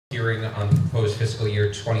hearing on the proposed fiscal year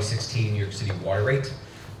 2016 New York City water rate.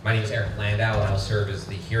 My name is Eric Landau, and I'll serve as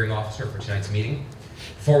the hearing officer for tonight's meeting.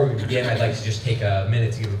 Before we begin, I'd like to just take a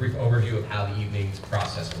minute to give a brief overview of how the evening's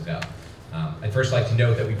process will go. I'd first like to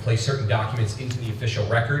note that we place certain documents into the official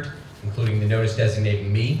record, including the notice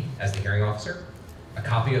designating me as the hearing officer, a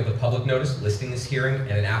copy of the public notice listing this hearing,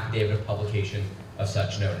 and an affidavit of publication of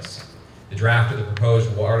such notice. The draft of the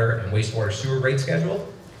proposed water and wastewater sewer rate schedule,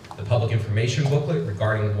 the public information booklet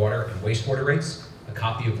regarding water and wastewater rates, a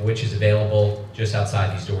copy of which is available just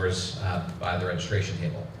outside these doors by the registration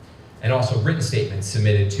table, and also written statements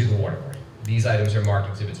submitted to the water board. These items are marked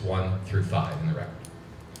exhibits 1 through 5 in the record.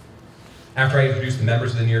 After I introduce the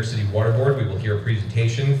members of the New York City Water Board, we will hear a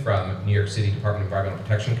presentation from New York City Department of Environmental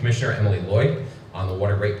Protection Commissioner Emily Lloyd on the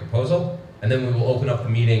water rate proposal, and then we will open up the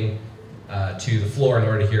meeting to the floor in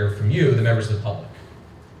order to hear from you, the members of the public.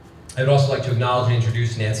 I'd also like to acknowledge and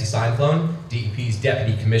introduce Nancy Seinflone, DEP's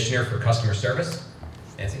Deputy Commissioner for Customer Service.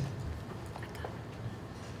 Nancy.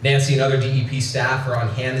 Nancy and other DEP staff are on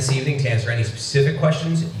hand this evening to answer any specific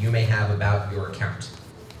questions you may have about your account.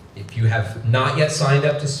 If you have not yet signed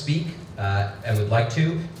up to speak and would like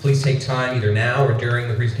to, please take time either now or during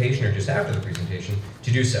the presentation or just after the presentation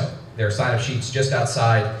to do so. There are sign-up sheets just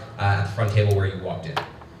outside at the front table where you walked in.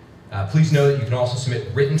 Please know that you can also submit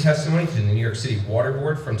written testimony to the New York City Water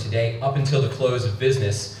Board from today up until the close of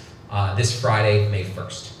business this Friday, May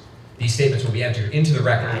 1st. These statements will be entered into the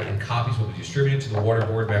record and copies will be distributed to the Water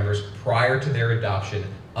Board members prior to their adoption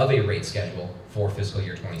of a rate schedule for fiscal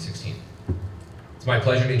year 2016. It's my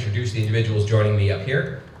pleasure to introduce the individuals joining me up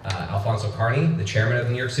here. Alfonso Carney, the chairman of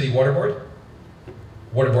the New York City Water Board.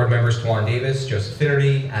 Water Board members Tuan Davis, Joseph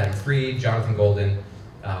Finnerty, Adam Freed, Jonathan Golden,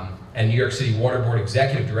 and New York City Water Board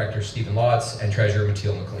Executive Director Stephen Lawitz and Treasurer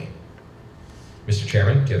Mathilde McLean. Mr.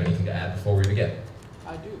 Chairman, do you have anything to add before we begin?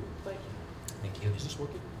 I do. Thank you. Thank you. Is this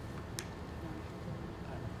working?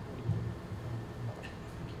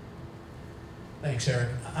 Thanks, Eric.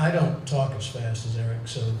 I don't talk as fast as Eric,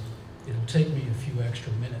 so it'll take me a few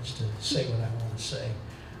extra minutes to say what I want to say.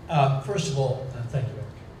 First of all, thank you,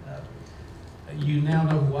 Eric. You now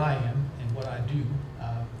know who I am and what I do.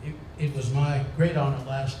 It was my great honor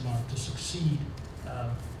last month to succeed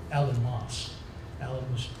Alan Moss. Alan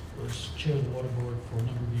was chair of the Water Board for a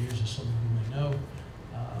number of years, as some of you may know,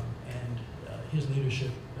 and his leadership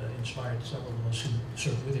inspired several of us who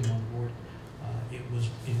served with him on the board. It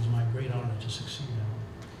is my great honor to succeed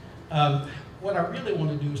Alan. What I really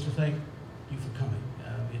want to do is to thank you for coming.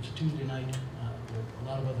 It's a Tuesday night. There are a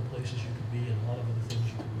lot of other places you could be and a lot of other things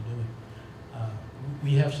you could be doing.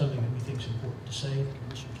 We have something that we think is important to say. The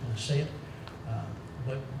commissioner's going to say it,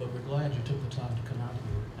 but we're glad you took the time to come out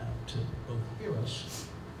here to both hear us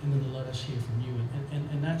and then to let us hear from you.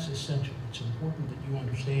 And that's essential. It's important that you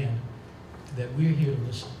understand that we're here to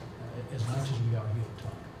listen as much as we are here to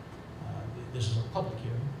talk. This is a public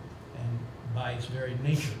hearing, and by its very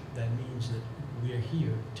nature, that means that we are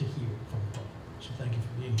here to hear from the public. So thank you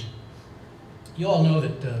for being here. You all know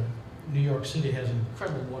that New York City has an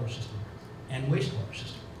incredible water system and wastewater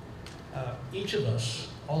system. Each of us,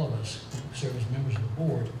 all of us who serve as members of the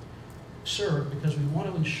board, serve because we want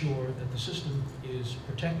to ensure that the system is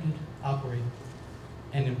protected, operated,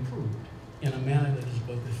 and improved in a manner that is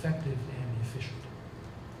both effective and efficient.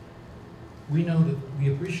 We know that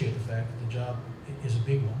we appreciate the fact that the job is a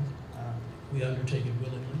big one. We undertake it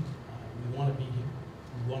willingly. We want to be here.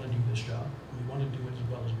 We want to do this job. We want to do it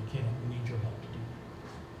as well as we can. We need your help to do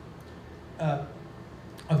that.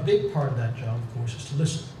 A big part of that job, of course, is to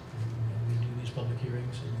listen. We do these public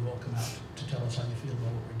hearings, and you all come out to tell us how you feel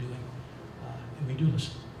about what we're doing. And we do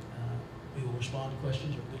listen. We will respond to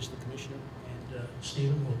questions, or at least the commissioner and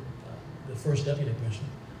Stephen, the first deputy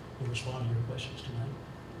commissioner, will respond to your questions tonight.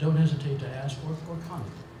 Don't hesitate to ask or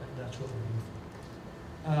comment. That's what we're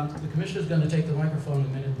doing. The commissioner is going to take the microphone in a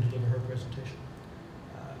minute and deliver her presentation.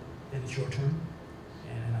 And it's your turn,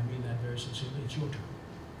 and I mean that very sincerely. It's your turn.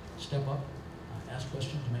 Step up, ask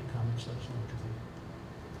questions, make comments, let us know what you think.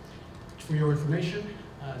 For your information,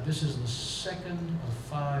 this is the second of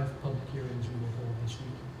 5 public hearings we will hold this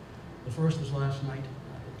week. The first was last night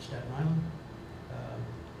at Staten Island.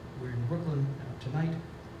 We're in Brooklyn tonight.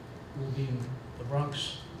 We'll be in the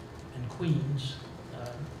Bronx and Queens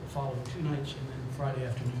the following 2 nights, and then Friday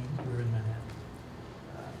afternoon we're in Manhattan.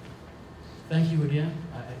 Thank you again.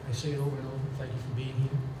 I say it over and over. Thank you for being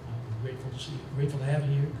here. I'm grateful to see you. Grateful to have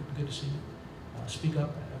you here. Good to see you. Speak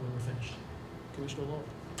up when we're finished. Commissioner Law.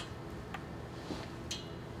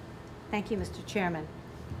 Thank you, Mr. Chairman.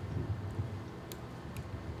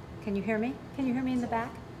 Can you hear me? Can you hear me in the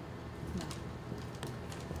back? No.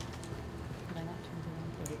 Did I not turn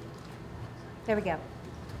it on? There we go.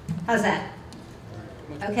 How's that?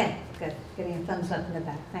 Okay, good. Getting a thumbs up in the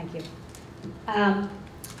back. Thank you.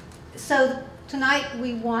 So tonight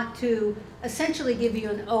we want to essentially give you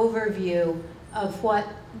an overview of what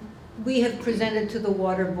we have presented to the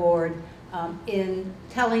Water Board in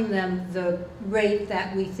telling them the rate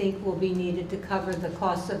that we think will be needed to cover the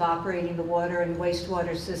costs of operating the water and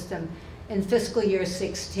wastewater system in fiscal year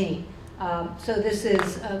 16. So this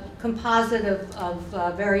is a composite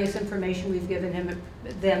of various information we've given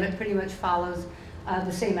them. It pretty much follows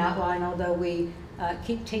the same outline, although we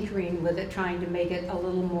keep tinkering with it, trying to make it a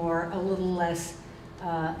little less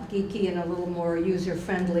geeky and a little more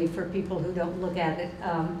user-friendly for people who don't look at it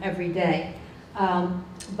every day.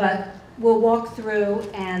 But we'll walk through,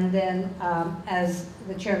 and then, as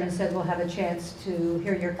the chairman said, we'll have a chance to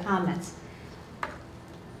hear your comments.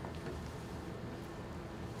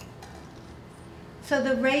 So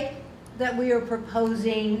the rate that we are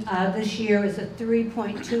proposing this year is a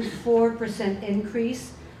 3.24%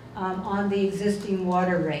 increase on the existing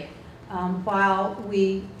water rate. While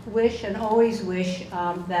we wish and always wish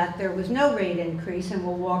that there was no rate increase, and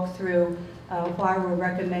we'll walk through why we're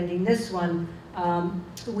recommending this one,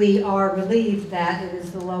 we are relieved that it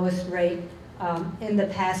is the lowest rate in the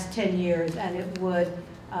past 10 years, and it would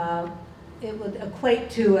equate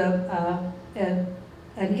to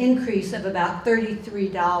an increase of about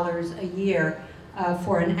 $33 a year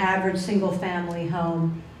for an average single-family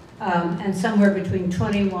home, and somewhere between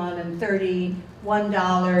 $21 and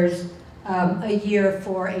 $31 a year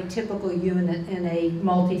for a typical unit in a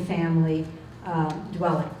multifamily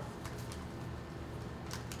dwelling.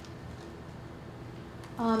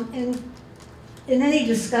 In any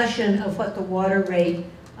discussion of what the water rate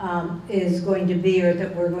is going to be, or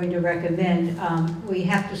that we're going to recommend, we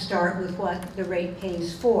have to start with what the rate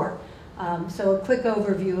pays for. So a quick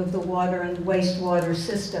overview of the water and wastewater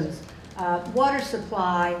systems. Water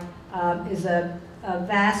supply is a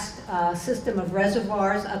vast system of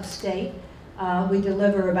reservoirs upstate. We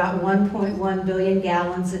deliver about 1.1 billion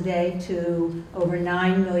gallons a day to over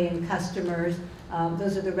 9 million customers.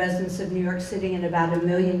 Those are the residents of New York City and about 1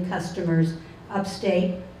 million customers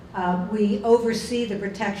upstate. We oversee the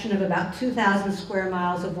protection of about 2,000 square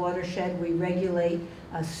miles of watershed. We regulate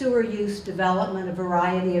sewer use, development, a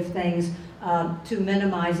variety of things to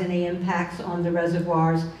minimize any impacts on the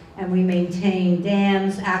reservoirs. And we maintain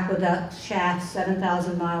dams, aqueducts, shafts,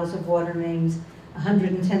 7,000 miles of water mains,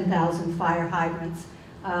 110,000 fire hydrants,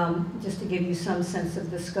 just to give you some sense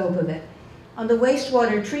of the scope of it. On the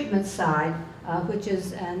wastewater treatment side, which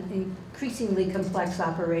is an increasingly complex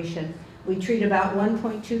operation, we treat about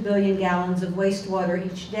 1.2 billion gallons of wastewater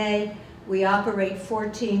each day. We operate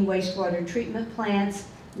 14 wastewater treatment plants,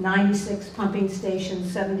 96 pumping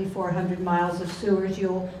stations, 7,400 miles of sewers.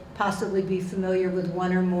 You'll possibly be familiar with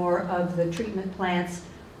one or more of the treatment plants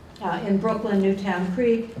in Brooklyn, Newtown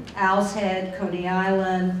Creek, Owl's Head, Coney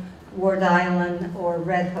Island, Ward Island, or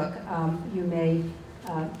Red Hook. You may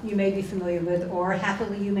be familiar with, or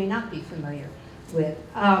happily you may not be familiar with.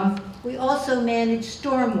 We also manage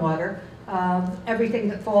stormwater, everything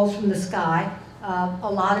that falls from the sky. A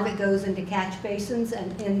lot of it goes into catch basins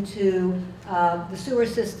and into the sewer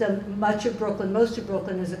system. Most of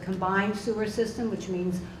Brooklyn is a combined sewer system, which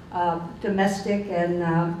means domestic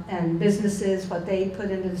and businesses, what they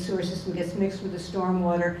put into the sewer system gets mixed with the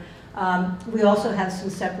stormwater. We also have some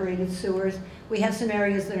separated sewers. We have some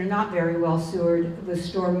areas that are not very well sewered with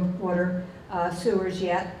stormwater sewers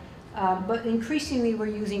yet. But increasingly we're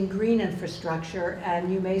using green infrastructure, and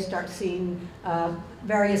you may start seeing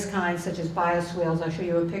various kinds such as bioswales, I'll show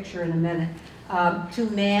you a picture in a minute, to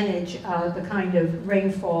manage the kind of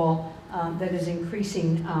rainfall that is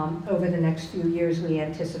increasing over the next few years we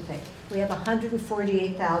anticipate. We have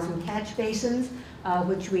 148,000 catch basins,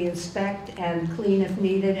 which we inspect and clean if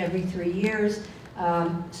needed every 3 years.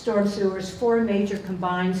 Storm sewers, 4 major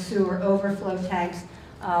combined sewer overflow tanks,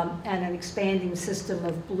 and an expanding system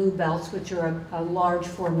of blue belts, which are a large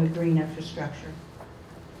form of green infrastructure.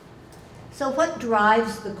 So what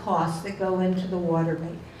drives the costs that go into the water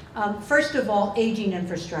rate? First of all, aging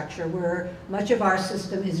infrastructure, where much of our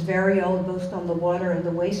system is very old, both on the water and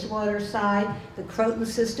the wastewater side. The Croton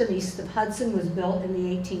system east of Hudson was built in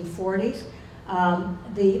the 1840s.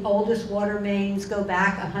 The oldest water mains go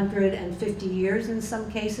back 150 years in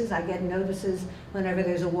some cases. I get notices whenever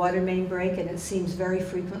there's a water main break, and it seems very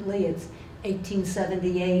frequently. It's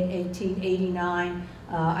 1878, 1889.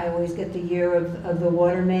 I always get the year of the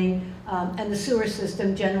water main. And the sewer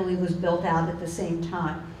system generally was built out at the same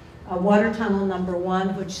time. Water Tunnel number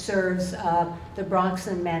 1, which serves the Bronx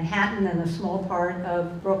and Manhattan and a small part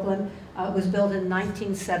of Brooklyn, was built in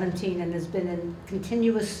 1917 and has been in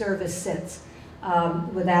continuous service since.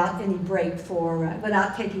 without any break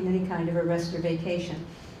without taking any kind of a rest or vacation,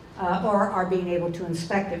 or are being able to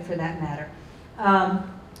inspect it for that matter.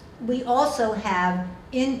 We also have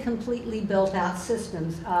incompletely built out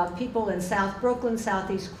systems. People in South Brooklyn,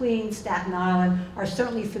 Southeast Queens, Staten Island are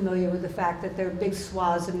certainly familiar with the fact that there are big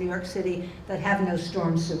swaths of New York City that have no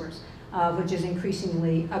storm sewers, which is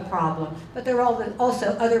increasingly a problem. But there are also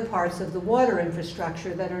other parts of the water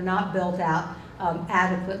infrastructure that are not built out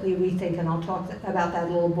adequately, we think, and I'll talk about that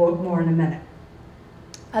a little more in a minute.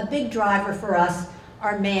 A big driver for us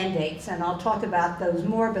are mandates, and I'll talk about those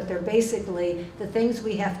more, but they're basically the things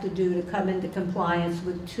we have to do to come into compliance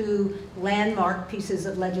with two landmark pieces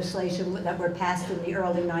of legislation that were passed in the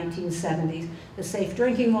early 1970s, the Safe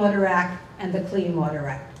Drinking Water Act and the Clean Water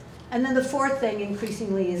Act. And then the fourth thing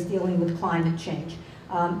increasingly is dealing with climate change.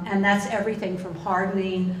 And that's everything from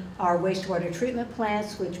hardening our wastewater treatment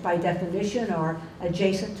plants, which by definition are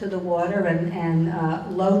adjacent to the water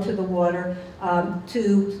and low to the water,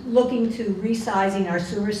 to looking to resizing our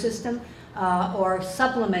sewer system or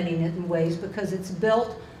supplementing it in ways because it's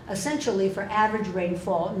built essentially for average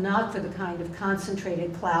rainfall, not for the kind of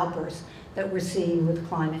concentrated cloudbursts that we're seeing with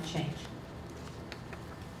climate change.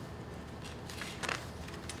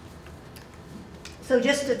 So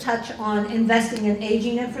just to touch on investing in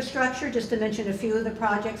aging infrastructure, just to mention a few of the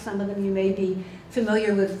projects, some of them you may be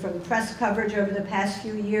familiar with from press coverage over the past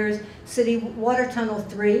few years. City Water Tunnel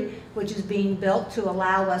 3, which is being built to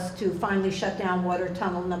allow us to finally shut down Water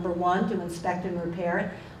Tunnel number 1 to inspect and repair it,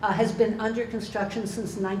 has been under construction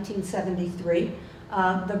since 1973.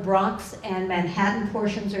 The Bronx and Manhattan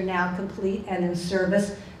portions are now complete and in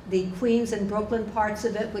service. The Queens and Brooklyn parts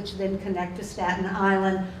of it, which then connect to Staten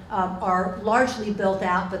Island, are largely built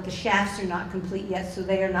out, but the shafts are not complete yet, so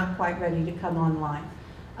they are not quite ready to come online.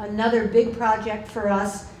 Another big project for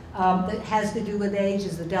us that has to do with age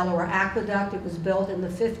is the Delaware Aqueduct. It was built in the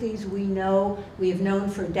 50s. We have known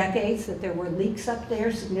for decades that there were leaks up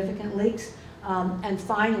there, significant leaks. And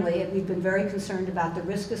finally, we've been very concerned about the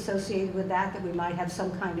risk associated with that we might have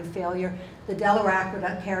some kind of failure. The Delaware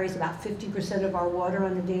Aqueduct carries about 50% of our water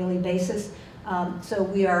on a daily basis. So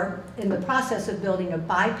we are in the process of building a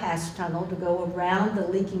bypass tunnel to go around the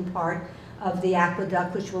leaking part of the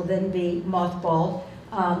aqueduct, which will then be mothballed.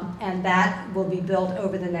 And that will be built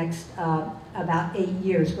over the next about 8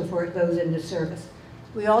 years before it goes into service.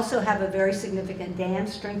 We also have a very significant dam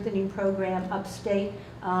strengthening program upstate.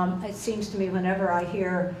 It seems to me whenever I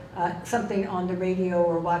hear something on the radio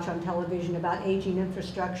or watch on television about aging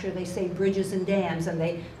infrastructure, they say bridges and dams, and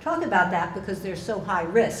they talk about that because they're so high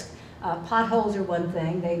risk. Potholes are one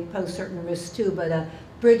thing, they pose certain risks too, but a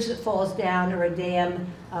bridge that falls down or a dam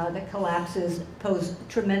that collapses pose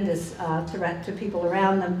tremendous threat to people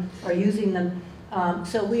around them or using them.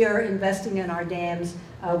 So we are investing in our dams.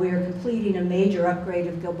 We are completing a major upgrade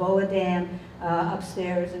of Gilboa Dam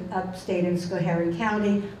upstate in Schoharie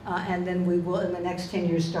County, and then we will, in the next 10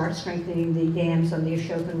 years, start strengthening the dams on the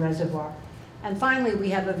Ashokan Reservoir. And finally,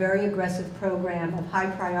 we have a very aggressive program of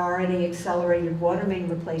high priority accelerated water main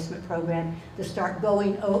replacement program to start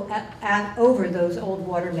going over those old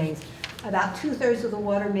water mains. About 2/3 of the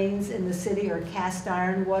water mains in the city are cast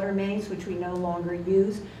iron water mains, which we no longer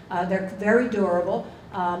use. They're very durable.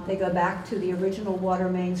 They go back to the original water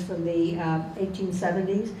mains from the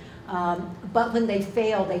 1870s. But when they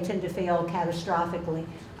fail, they tend to fail catastrophically.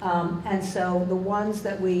 And so the ones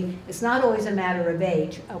that it's not always a matter of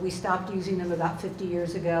age. We stopped using them about 50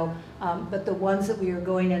 years ago. But the ones that we are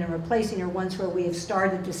going in and replacing are ones where we have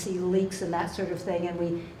started to see leaks and that sort of thing. And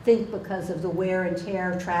we think because of the wear and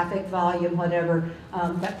tear, traffic volume, whatever,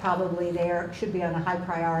 that probably should be on a high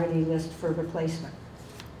priority list for replacement.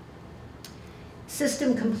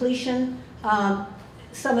 System completion.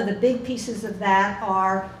 Some of the big pieces of that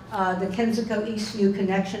are the Kensico Eastview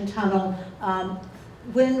Connection Tunnel.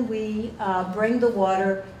 When we bring the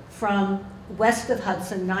water from west of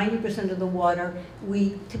Hudson, 90% of the water,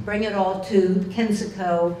 we bring it all to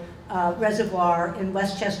Kensico Reservoir in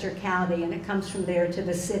Westchester County, and it comes from there to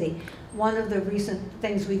the city. One of the recent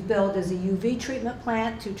things we've built is a UV treatment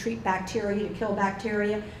plant to treat bacteria, to kill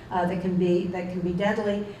bacteria that can be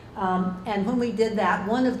deadly. And when we did that,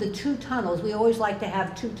 one of the two tunnels, we always like to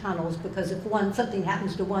have two tunnels because if something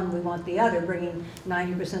happens to one, we want the other, bringing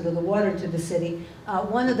 90% of the water to the city.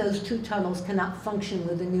 One of those two tunnels cannot function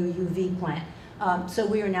with the new UV plant. So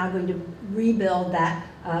we are now going to rebuild that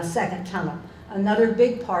second tunnel. Another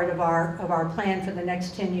big part of our plan for the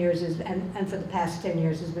next 10 years and for the past 10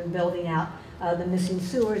 years has been building out the missing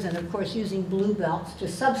sewers and of course using blue belts to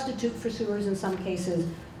substitute for sewers in some cases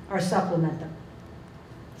or supplement them.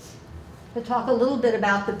 To talk a little bit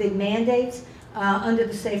about the big mandates under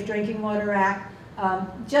the Safe Drinking Water Act,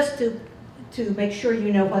 Just to make sure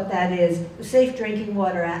you know what that is, the Safe Drinking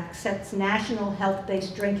Water Act sets national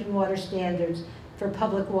health-based drinking water standards for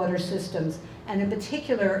public water systems. And in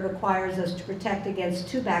particular, it requires us to protect against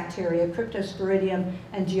two bacteria, Cryptosporidium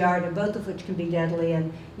and Giardia, both of which can be deadly.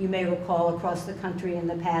 And you may recall across the country in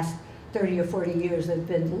the past 30 or 40 years, there have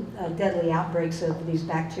been deadly outbreaks of these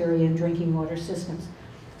bacteria in drinking water systems.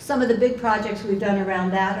 Some of the big projects we've done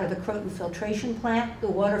around that are the Croton Filtration Plant. The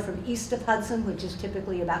water from east of Hudson, which is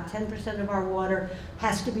typically about 10% of our water,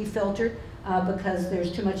 has to be filtered because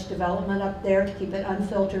there's too much development up there to keep it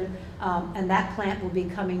unfiltered. And that plant will be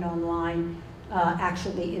coming online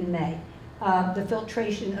actually in May. The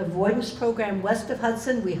filtration avoidance program west of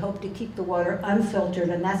Hudson, we hope to keep the water unfiltered,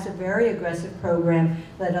 and that's a very aggressive program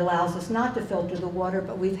that allows us not to filter the water,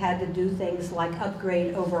 but we've had to do things like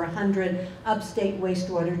upgrade over 100 upstate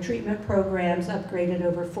wastewater treatment programs, upgraded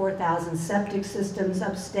over 4,000 septic systems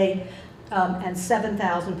upstate,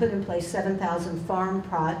 and put in place 7,000 farm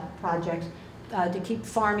projects to keep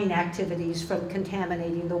farming activities from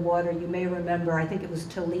contaminating the water. You may remember, I think it was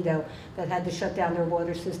Toledo, that had to shut down their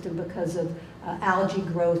water system because of algae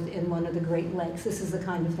growth in one of the Great Lakes. This is the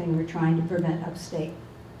kind of thing we're trying to prevent upstate.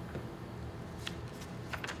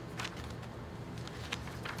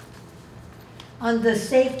 On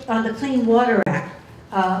the Clean Water Act,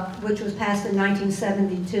 which was passed in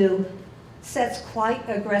 1972, sets quite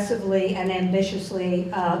aggressively and ambitiously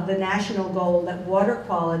the national goal that water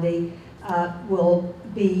quality will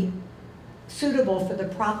be suitable for the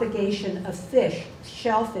propagation of fish,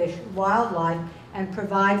 shellfish, wildlife, and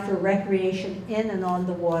provide for recreation in and on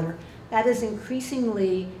the water. That is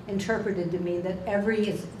increasingly interpreted to mean that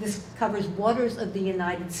this covers waters of the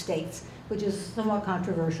United States, which is somewhat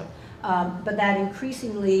controversial. But that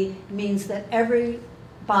increasingly means that every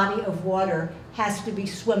body of water has to be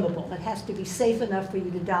swimmable. It has to be safe enough for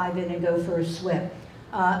you to dive in and go for a swim.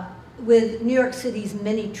 With New York City's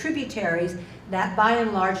many tributaries that by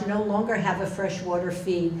and large no longer have a freshwater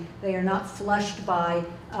feed. They are not flushed by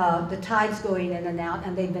the tides going in and out,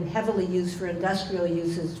 and they've been heavily used for industrial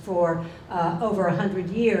uses for over 100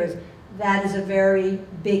 years. That is a very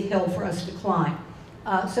big hill for us to climb.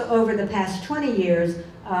 So over the past 20 years,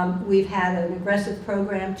 we've had an aggressive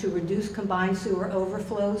program to reduce combined sewer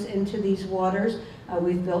overflows into these waters.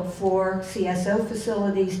 We've built 4 CSO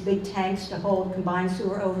facilities, big tanks to hold combined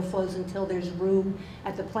sewer overflows until there's room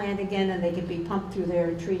at the plant again and they can be pumped through there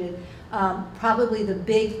and treated. Probably the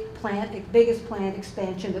biggest plant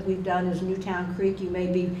expansion that we've done is Newtown Creek. You may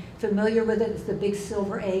be familiar with it. It's the big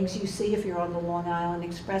silver eggs you see if you're on the Long Island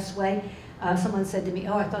Expressway. Someone said to me,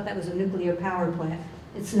 oh, I thought that was a nuclear power plant.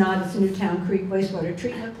 It's not, it's a Newtown Creek wastewater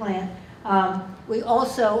treatment plant. We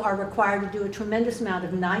also are required to do a tremendous amount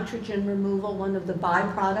of nitrogen removal. One of the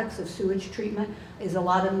byproducts of sewage treatment is a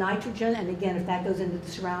lot of nitrogen, and again, if that goes into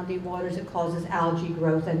the surrounding waters, it causes algae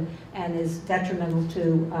growth and is detrimental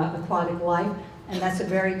to aquatic life, and that's a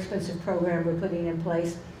very expensive program we're putting in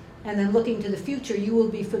place. And then looking to the future, you will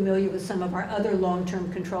be familiar with some of our other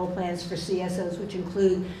long-term control plans for CSOs, which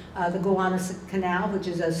include the Gowanus Canal, which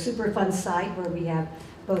is a Superfund site where we have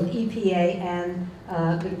both EPA and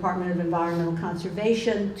the Department of Environmental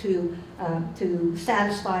Conservation to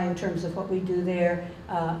satisfy in terms of what we do there,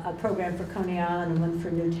 a program for Coney Island and one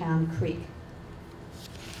for Newtown Creek.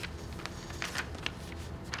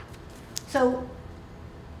 So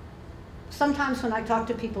sometimes when I talk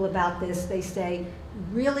to people about this, they say,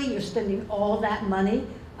 really, you're spending all that money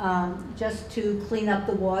just to clean up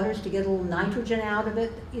the waters, to get a little nitrogen out of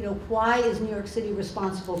it? You know, why is New York City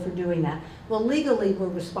responsible for doing that? Well, legally, we're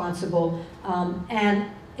responsible, and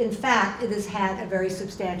in fact, it has had a very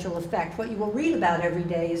substantial effect. What you will read about every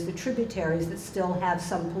day is the tributaries that still have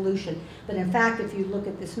some pollution. But in fact, if you look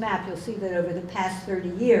at this map, you'll see that over the past 30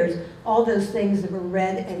 years, all those things that were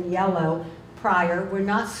red and yellow prior were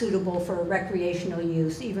not suitable for recreational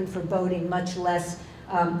use, even for boating, much less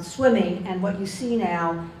swimming. And what you see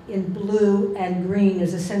now in blue and green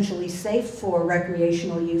is essentially safe for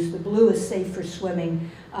recreational use. The blue is safe for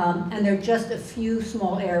swimming. And there are just a few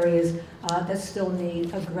small areas that still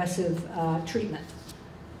need aggressive treatment.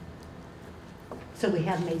 So we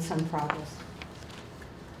have made some progress.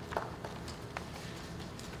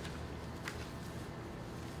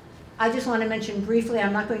 I just want to mention briefly,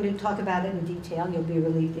 I'm not going to talk about it in detail, you'll be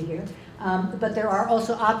relieved to hear, but there are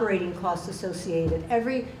also operating costs associated.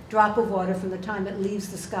 Every drop of water from the time it leaves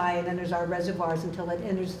the sky and enters our reservoirs until it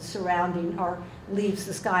enters the surrounding, or leaves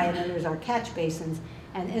the sky and enters our catch basins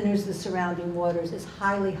and enters the surrounding waters is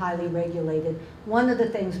highly, highly regulated. One of the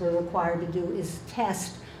things we're required to do is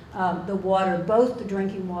test the water, both the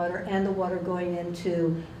drinking water and the water going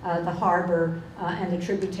into the harbor and the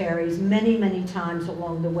tributaries many, many times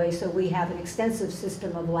along the way. So we have an extensive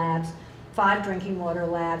system of labs, 5 drinking water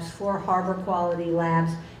labs, 4 harbor quality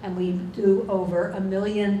labs, and we do over 1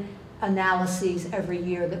 million analyses every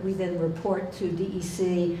year that we then report to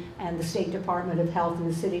DEC and the State Department of Health and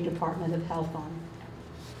the City Department of Health on.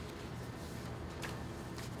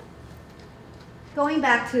 Going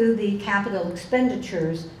back to the capital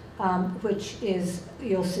expenditures, which is,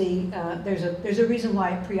 you'll see, there's a reason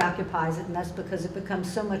why it preoccupies it, and that's because it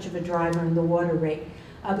becomes so much of a driver in the water rate.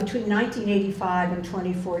 Between 1985 and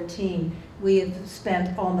 2014, we have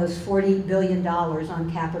spent almost $40 billion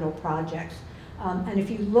on capital projects. And if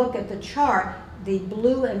you look at the chart, the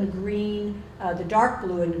blue and green, the dark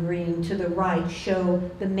blue and green to the right show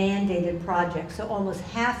the mandated projects. So almost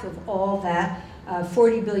half of all that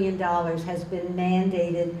 $40 billion has been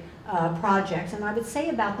mandated projects. And I would say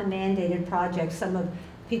about the mandated projects, some of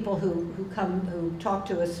people who talk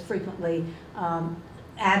to us frequently,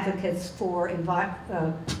 advocates for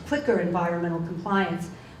quicker environmental compliance,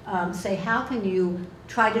 say, how can you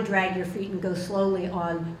try to drag your feet and go slowly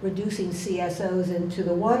on reducing CSOs into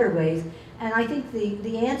the waterways? And I think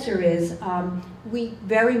the answer is we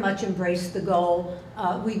very much embrace the goal.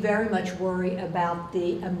 We very much worry about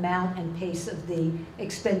the amount and pace of the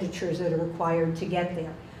expenditures that are required to get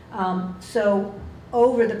there. So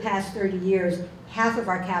over the past 30 years, half of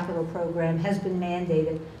our capital program has been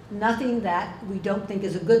mandated. Nothing that we don't think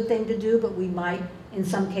is a good thing to do, but we might in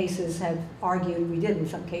some cases have argued, we did in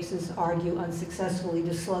some cases argue unsuccessfully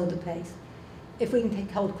to slow the pace. If we can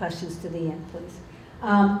hold questions to the end, please.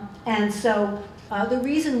 And so the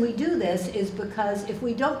reason we do this is because if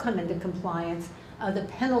we don't come into compliance, the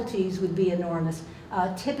penalties would be enormous.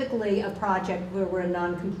 Typically, a project where we're in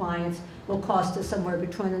non-compliance will cost us somewhere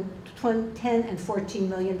between $10 and $14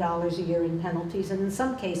 million a year in penalties. And in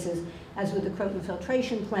some cases, as with the Croton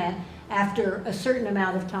filtration plant, after a certain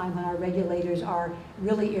amount of time when our regulators are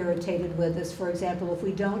really irritated with us, for example, if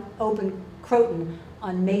we don't open Croton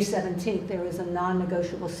on May 17th, there is a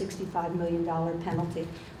non-negotiable $65 million penalty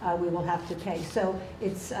we will have to pay. So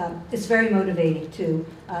it's very motivating to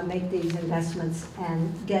make these investments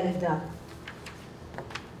and get it done.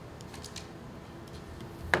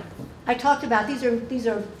 I talked about these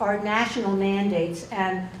are our national mandates,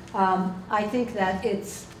 and I think that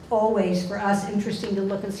it's always for us interesting to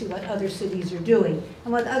look and see what other cities are doing.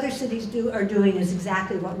 And what other cities are doing is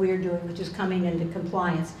exactly what we're doing, which is coming into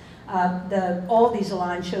compliance. All these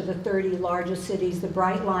lines show the 30 largest cities. The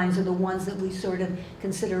bright lines are the ones that we sort of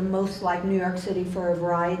consider most like New York City for a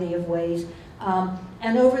variety of ways.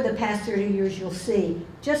 And over the past 30 years, you'll see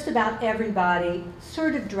just about everybody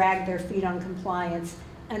sort of dragged their feet on compliance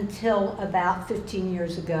until about 15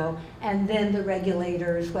 years ago. And then the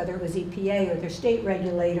regulators, whether it was EPA or their state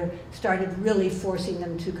regulator, started really forcing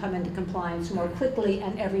them to come into compliance more quickly,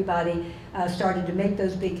 and everybody started to make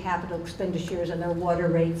those big capital expenditures, and their water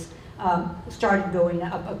rates started going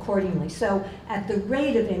up accordingly. So at the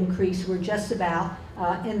rate of increase, we're just about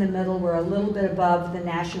in the middle. We're a little bit above the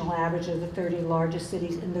national average of the 30 largest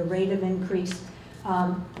cities in the rate of increase.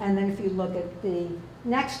 And then if you look at the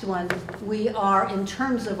next one, we are, in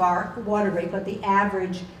terms of our water rate, what the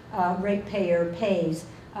average ratepayer pays,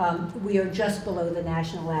 we are just below the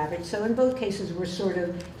national average. So in both cases, we're sort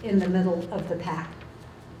of in the middle of the pack.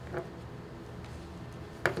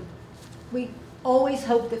 We always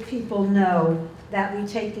hope that people know that we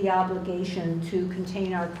take the obligation to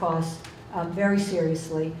contain our costs very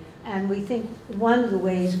seriously. And we think one of the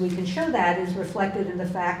ways we can show that is reflected in the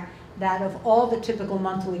fact that of all the typical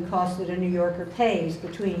monthly costs that a New Yorker pays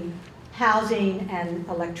between housing and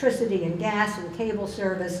electricity and gas and cable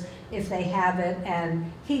service, if they have it,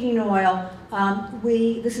 and heating oil,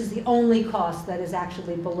 this is the only cost that is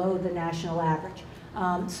actually below the national average.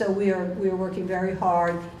 So we are working very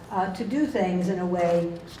hard to do things in a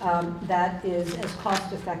way that is as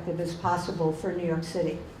cost effective as possible for New York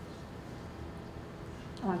City.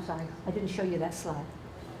 Oh, I'm sorry, I didn't show you that slide.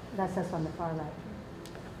 That's on the far right.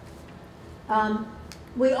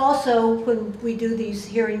 We also, when we do these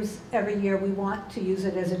hearings every year, we want to use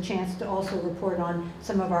it as a chance to also report on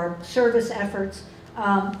some of our service efforts.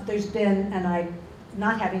 There's been, and I,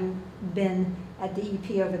 not having been at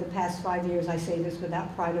DEP over the past 5 years, I say this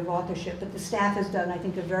without pride of authorship, but the staff has done, I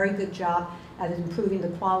think, a very good job at improving the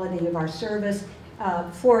quality of our service.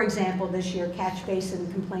 For example, this year, catch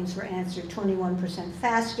basin complaints were answered 21%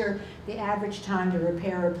 faster. The average time to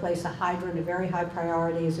repair or replace a hydrant, a very high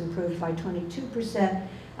priority, is improved by 22%.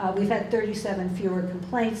 We've had 37 fewer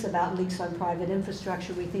complaints about leaks on private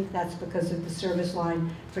infrastructure. We think that's because of the service line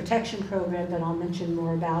protection program that I'll mention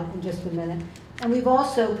more about in just a minute. And we've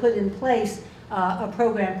also put in place a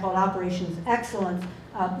program called Operations Excellence,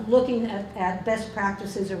 looking at best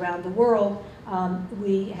practices around the world.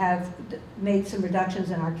 We have made some reductions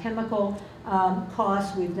in our chemical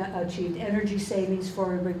costs. We've achieved energy savings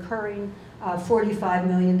for a recurring $45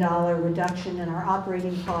 million reduction in our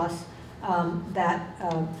operating costs. That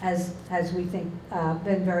has, we think,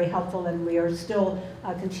 been very helpful, and we are still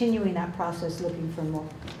continuing that process, looking for more.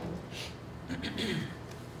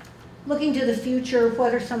 Looking to the future,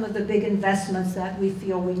 what are some of the big investments that we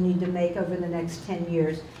feel we need to make over the next 10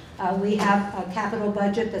 years? We have a capital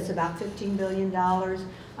budget that's about $15 billion,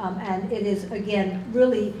 and it is, again,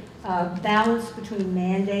 really balanced between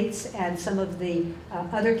mandates and some of the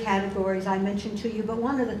other categories I mentioned to you. But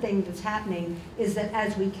one of the things that's happening is that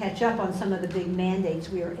as we catch up on some of the big mandates,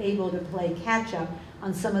 we are able to play catch up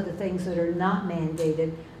on some of the things that are not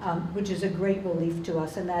mandated, which is a great relief to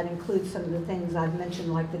us. And that includes some of the things I've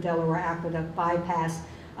mentioned, like the Delaware Aqueduct bypass,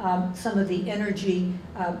 some of the energy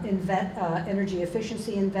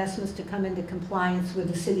efficiency investments to come into compliance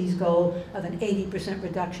with the city's goal of an 80%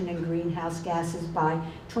 reduction in greenhouse gases by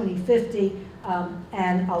 2050,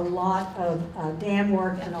 and a lot of dam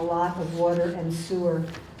work and a lot of water and sewer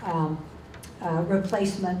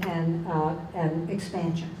replacement and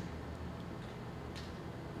expansion.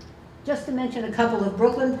 Just to mention a couple of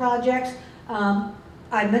Brooklyn projects,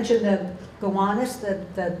 I mentioned the Gowanus,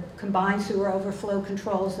 the combined sewer overflow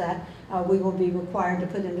controls that we will be required to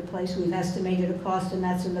put into place. We've estimated a cost, and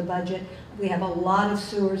that's in the budget. We have a lot of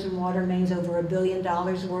sewers and water mains, over $1 billion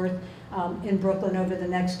worth in Brooklyn over the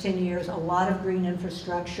next 10 years, a lot of green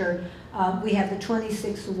infrastructure. We have the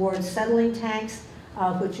 26 ward settling tanks,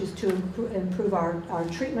 which is to improve our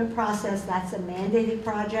treatment process. That's a mandated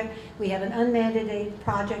project. We have an unmandated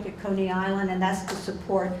project at Coney Island, and that's to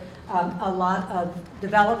support a lot of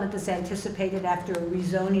development that's anticipated after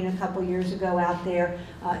rezoning a couple years ago out there,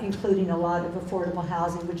 including a lot of affordable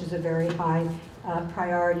housing, which is a very high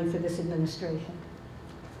priority for this administration.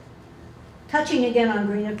 Touching again on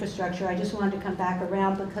green infrastructure, I just wanted to come back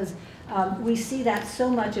around because we see that so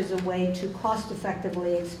much as a way to cost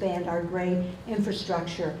effectively expand our gray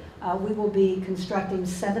infrastructure. We will be constructing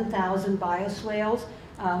 7,000 bioswales.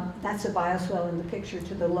 That's a bioswale in the picture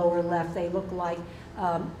to the lower left. They look like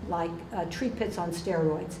tree pits on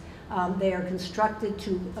steroids. They are constructed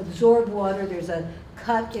to absorb water. There's a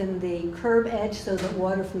cut in the curb edge so that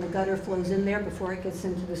water from the gutter flows in there before it gets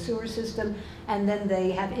into the sewer system. And then they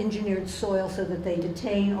have engineered soil so that they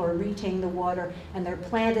detain or retain the water, and they're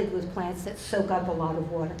planted with plants that soak up a lot of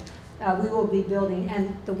water. We will be building,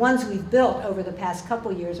 and the ones we've built over the past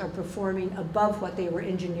couple years are performing above what they were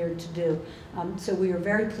engineered to do. So we are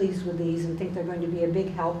very pleased with these and think they're going to be a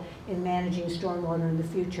big help in managing stormwater in the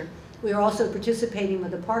future. We are also participating with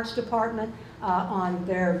the Parks Department on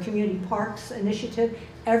their Community Parks initiative.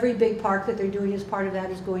 Every big park that they're doing as part of that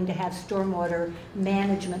is going to have stormwater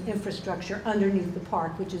management infrastructure underneath the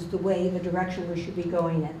park, which is the way, the direction we should be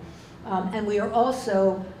going in. And we are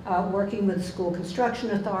also working with the School Construction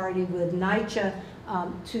Authority, with NYCHA,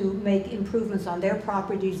 to make improvements on their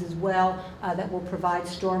properties as well that will provide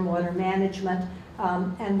stormwater management.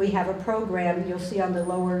 And we have a program you'll see on the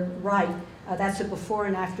lower right. That's a before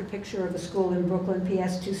and after picture of a school in Brooklyn,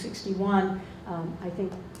 PS 261. I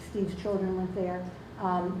think Steve's children went there,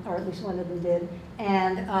 or at least one of them did.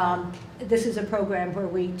 And this is a program where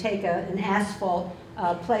we take an asphalt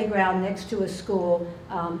playground next to a school,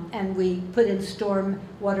 and we put in storm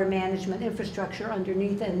water management infrastructure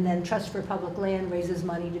underneath, and then Trust for Public Land raises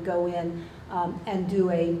money to go in and do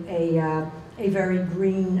a very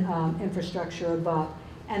green infrastructure above.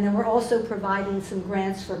 And then we're also providing some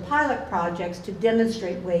grants for pilot projects to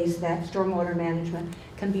demonstrate ways that stormwater management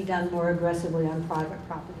can be done more aggressively on private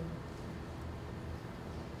property.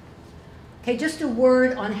 Okay, just a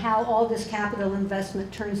word on how all this capital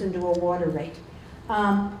investment turns into a water rate.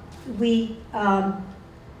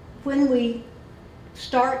 When we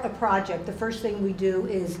start a project, the first thing we do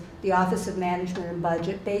is the Office of Management and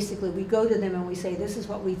Budget. Basically, we go to them and we say, this is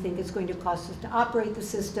what we think it's going to cost us to operate the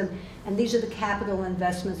system, and these are the capital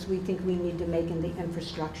investments we think we need to make in the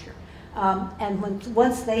infrastructure. And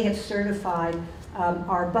once they have certified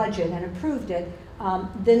our budget and approved it,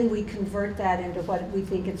 then we convert that into what we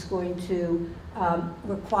think it's going to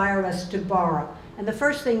require us to borrow. And the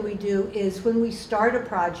first thing we do is when we start a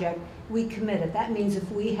project, we commit it. That means if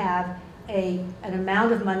we have an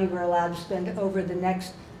amount of money we're allowed to spend over the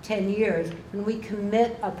next 10 years, when we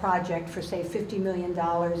commit a project for, say, $50 million,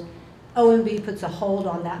 OMB puts a hold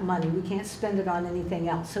on that money. We can't spend it on anything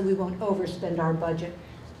else, so we won't overspend our budget.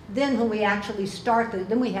 Then when we actually start,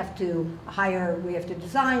 then we have to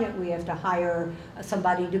design it, we have to hire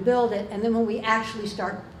somebody to build it, and then when we actually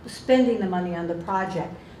start spending the money on the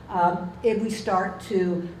project, we start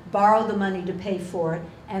to borrow the money to pay for it,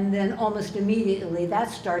 and then almost immediately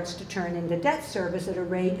that starts to turn into debt service at a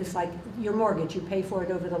rate. It's like your mortgage. You pay for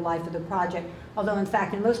it over the life of the project, although in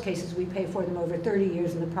fact in most cases we pay for them over 30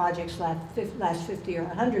 years and the projects last 50 or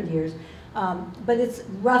 100 years. But it's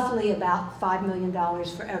roughly about $5 million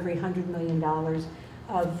for every $100 million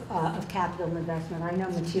of capital investment. I know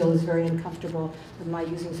Mathilde is very uncomfortable with my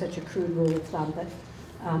using such a crude rule of thumb,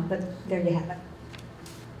 but there you have it.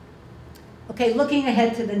 Okay, looking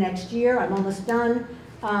ahead to the next year, I'm almost done.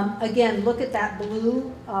 Again, look at that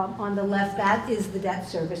blue on the left. That is the debt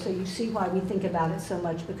service. So you see why we think about it so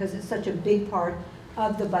much, because it's such a big part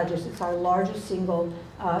of the budget. It's our largest single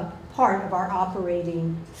part of our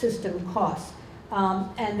operating system costs.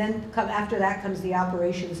 And then after that comes the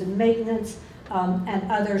operations and maintenance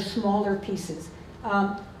and other smaller pieces.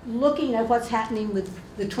 Looking at what's happening with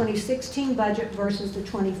the 2016 budget versus the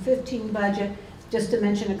 2015 budget, just to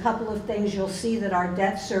mention a couple of things, you'll see that our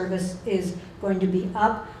debt service is going to be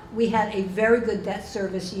up. We had a very good debt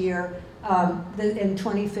service year in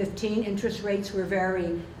 2015. Interest rates were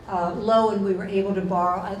very low and we were able to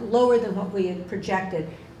borrow lower than what we had projected.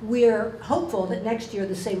 We're hopeful that next year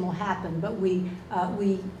the same will happen, but we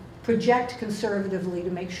project conservatively to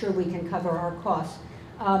make sure we can cover our costs.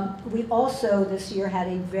 We also this year had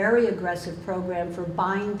a very aggressive program for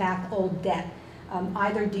buying back old debt.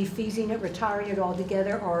 Either defeasing it, retiring it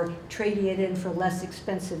altogether, or trading it in for less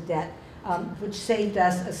expensive debt, which saved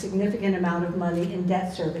us a significant amount of money in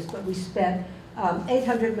debt service. But we spent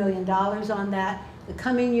 $800 million on that. The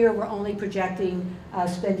coming year, we're only projecting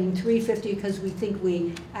spending $350 because we think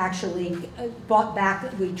we actually bought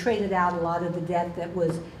back, we traded out a lot of the debt that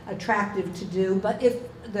was attractive to do. But if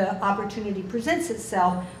the opportunity presents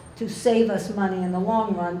itself to save us money in the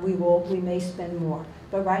long run, we may spend more.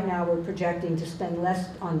 But right now we're projecting to spend less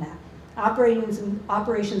on that.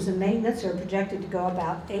 Operations and maintenance are projected to go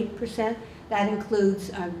about 8%. That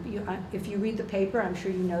includes, if you read the paper, I'm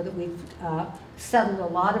sure you know that we've settled a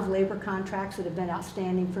lot of labor contracts that have been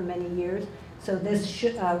outstanding for many years. So this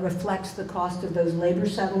reflects the cost of those labor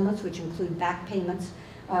settlements, which include back payments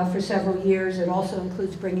for several years. It also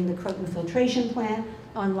includes bringing the Croton filtration plant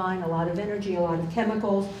online, a lot of energy, a lot of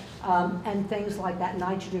chemicals, and things like that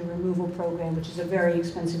nitrogen removal program, which is a very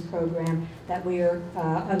expensive program that we are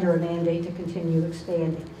under a mandate to continue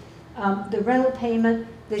expanding. The rental payment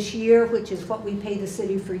this year, which is what we pay the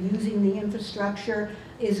city for using the infrastructure,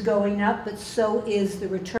 is going up, but so is the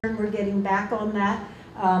return we're getting back on that.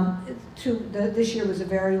 This year was a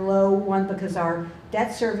very low one because our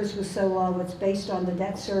debt service was so low. It's based on the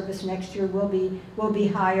debt service. Next year will be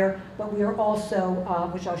higher, but we are also,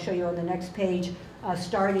 which I'll show you on the next page,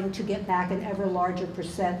 starting to get back an ever larger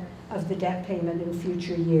percent of the debt payment in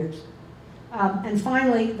future years. And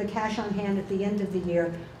finally, the cash on hand at the end of the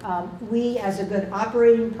year. We, as a good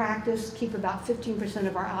operating practice, keep about 15%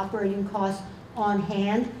 of our operating costs on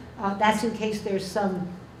hand. That's in case there's some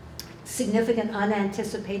significant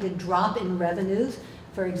unanticipated drop in revenues.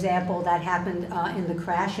 For example, that happened in the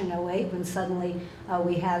crash in 2008 when suddenly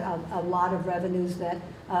we had a lot of revenues that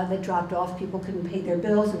dropped off. People couldn't pay their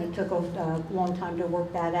bills and it took a long time to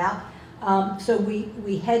work that out. So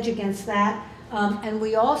we hedge against that. And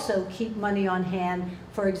we also keep money on hand.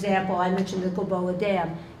 For example, I mentioned the Gilboa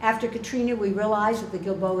Dam. After Katrina, we realized that the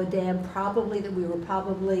Gilboa Dam we were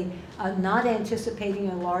probably not anticipating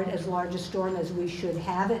as large a storm as we should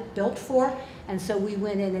have it built for. And so we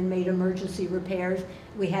went in and made emergency repairs.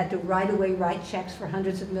 We had to right away write checks for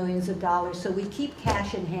hundreds of millions of dollars. So we keep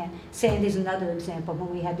cash in hand. Sandy's another example when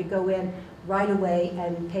we had to go in right away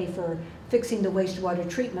and pay for fixing the wastewater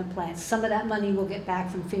treatment plants. Some of that money we'll get back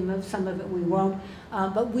from FEMA, some of it we won't.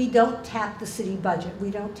 But we don't tap the city budget. We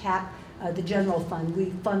don't tap the general fund.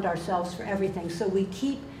 We fund ourselves for everything. So we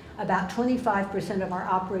keep about 25% of our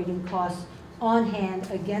operating costs on hand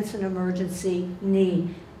against an emergency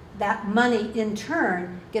need. That money, in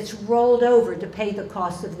turn, gets rolled over to pay the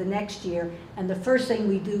costs of the next year. And the first thing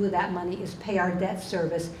we do with that money is pay our debt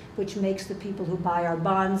service, which makes the people who buy our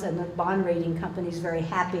bonds and the bond rating companies very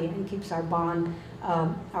happy and keeps our bond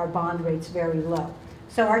rates very low.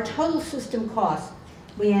 So our total system cost,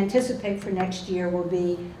 we anticipate for next year will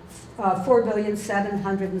be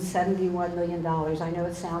 $4,771 million. I know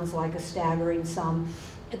it sounds like a staggering sum.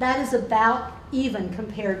 That is about even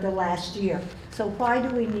compared to last year. So why do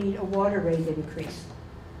we need a water rate increase?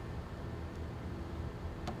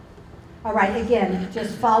 All right, again,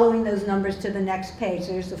 just following those numbers to the next page.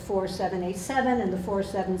 There's the 4787 and the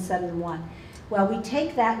 4771. Well, we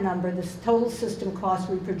take that number, this total system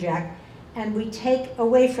cost we project, and we take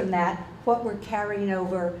away from that what we're carrying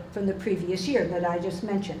over from the previous year that I just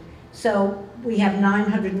mentioned. So we have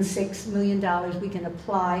 $906 million we can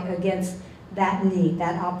apply against that need,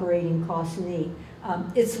 that operating cost need.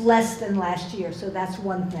 It's less than last year, so that's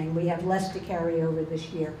one thing. We have less to carry over this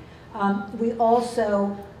year. We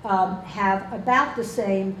also have about the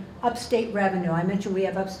same upstate revenue. I mentioned we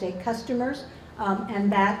have upstate customers, and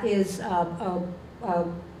that is an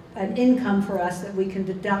income for us that we can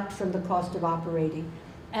deduct from the cost of operating.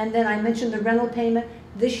 And then I mentioned the rental payment.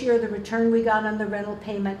 This year, the return we got on the rental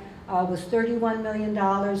payment was $31 million.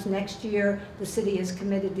 Next year, the city is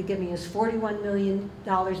committed to giving us $41 million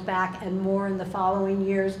back and more in the following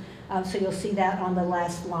years. So you'll see that on the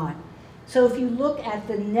last line. So if you look at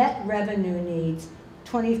the net revenue needs,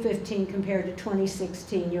 2015 compared to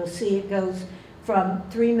 2016, you'll see it goes from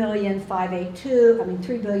 $3,582 to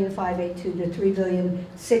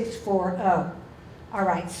 $3,640. All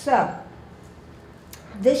right, so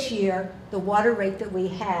this year, the water rate that we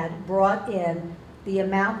had brought in the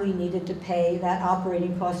amount we needed to pay that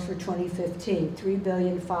operating cost for 2015,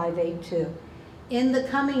 $3,582. In the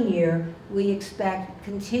coming year, we expect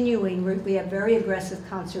continuing, we have very aggressive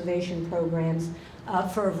conservation programs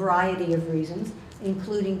for a variety of reasons,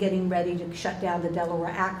 including getting ready to shut down the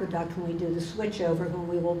Delaware Aqueduct when we do the switchover, when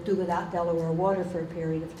we will do without Delaware water for a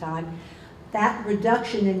period of time. That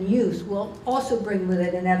reduction in use will also bring with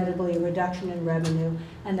it inevitably a reduction in revenue,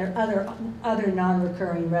 and there are other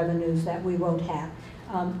non-recurring revenues that we won't have.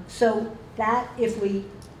 So that if we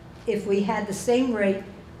had the same rate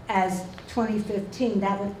as 2015,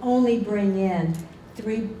 that would only bring in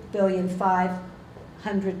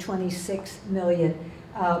 $3,526 million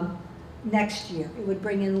next year. It would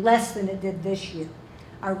bring in less than it did this year.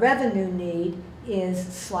 Our revenue need is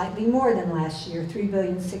slightly more than last year,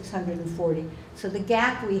 $3,640. So the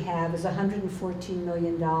gap we have is $114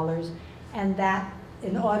 million, and that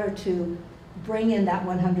in order to bring in that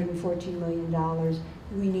 $114 million,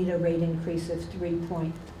 we need a rate increase of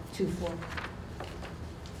 3.24.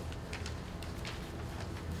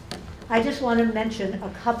 I just want to mention a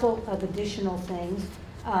couple of additional things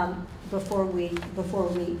before we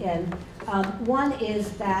end. One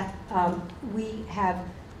is that we have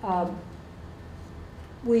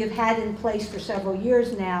had in place for several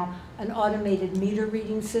years now an automated meter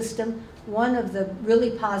reading system. One of the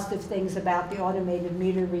really positive things about the automated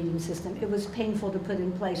meter reading system, it was painful to put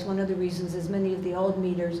in place. One of the reasons is many of the old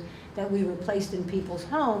meters that we replaced in people's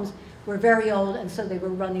homes were very old, and so they were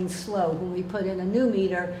running slow. When we put in a new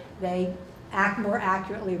meter, they more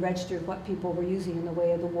accurately registered what people were using in the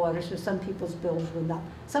way of the water, so some people's bills went up.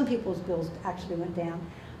 Some people's bills actually went down.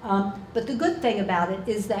 But the good thing about it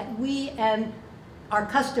is that we and our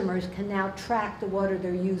customers can now track the water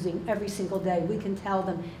they're using every single day. We can tell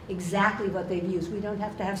them exactly what they've used. We don't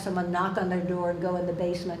have to have someone knock on their door and go in the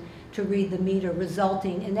basement to read the meter,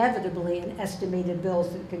 resulting inevitably in estimated bills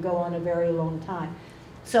that can go on a very long time.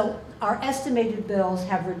 So our estimated bills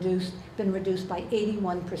have been reduced by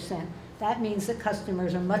 81%. That means that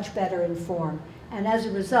customers are much better informed. And as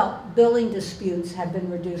a result, billing disputes have been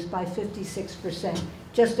reduced by 56%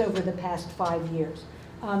 just over the past 5 years.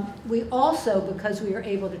 We also, because we are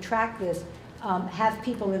able to track this, have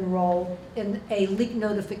people enroll in a leak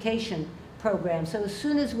notification program. So as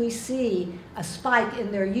soon as we see a spike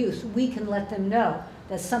in their use, we can let them know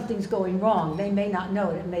that something's going wrong. They may not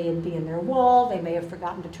know it. It may be in their wall. They may have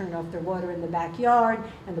forgotten to turn off their water in the backyard,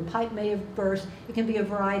 and the pipe may have burst. It can be a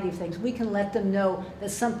variety of things. We can let them know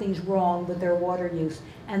that something's wrong with their water use,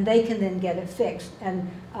 and they can then get it fixed. And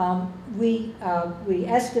we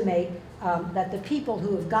estimate that the people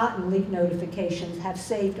who have gotten leak notifications have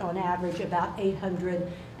saved on average about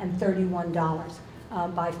 $831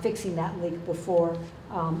 by fixing that leak before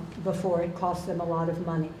it costs them a lot of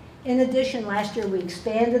money. In addition, last year we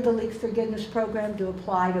expanded the leak forgiveness program to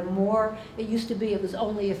apply to more. It used to be it was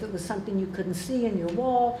only if it was something you couldn't see in your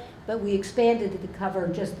wall, but we expanded it to cover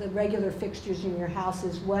just the regular fixtures in your house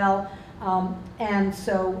as well. And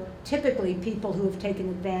so typically people who have taken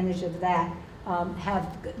advantage of that have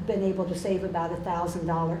been able to save about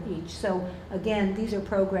 $1,000 each. So again, these are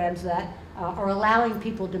programs that are allowing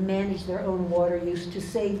people to manage their own water use to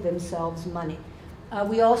save themselves money.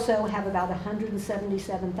 We also have about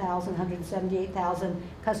 178,000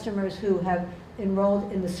 customers who have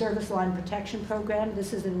enrolled in the Service Line Protection Program.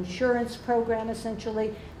 This is an insurance program,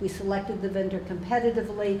 essentially. We selected the vendor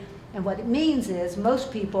competitively, and what it means is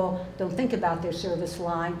most people don't think about their service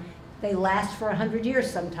line. They last for 100 years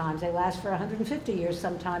sometimes, they last for 150 years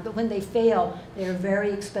sometimes, but when they fail, they are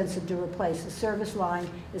very expensive to replace. The service line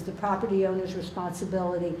is the property owner's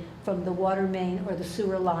responsibility from the water main or the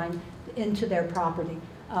sewer line into their property.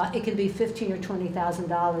 It can be $15,000 or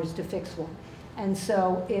 $20,000 to fix one. And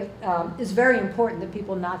so it is very important that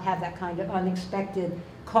people not have that kind of unexpected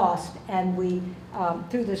cost, and we,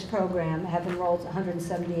 through this program, have enrolled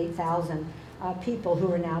 178,000 people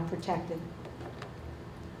who are now protected.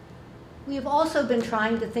 We have also been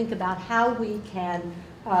trying to think about how we can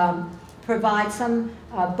provide some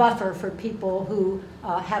buffer for people who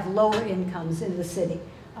have lower incomes in the city.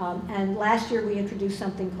 And last year we introduced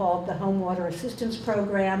something called the Home Water Assistance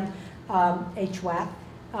Program, HWAP.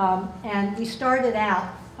 And we started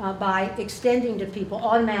out by extending to people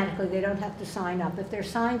automatically, they don't have to sign up. If they're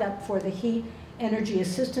signed up for the Heat Energy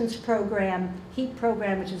Assistance Program, HEAT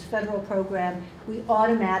program, which is a federal program, we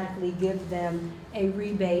automatically give them a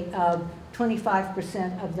rebate of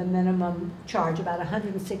 25% of the minimum charge, about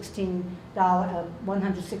 $116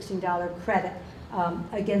 credit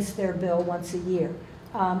against their bill once a year.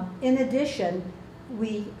 In addition,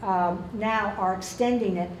 we now are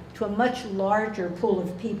extending it to a much larger pool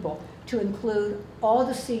of people to include all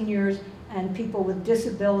the seniors and people with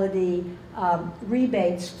disability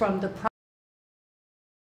rebates from the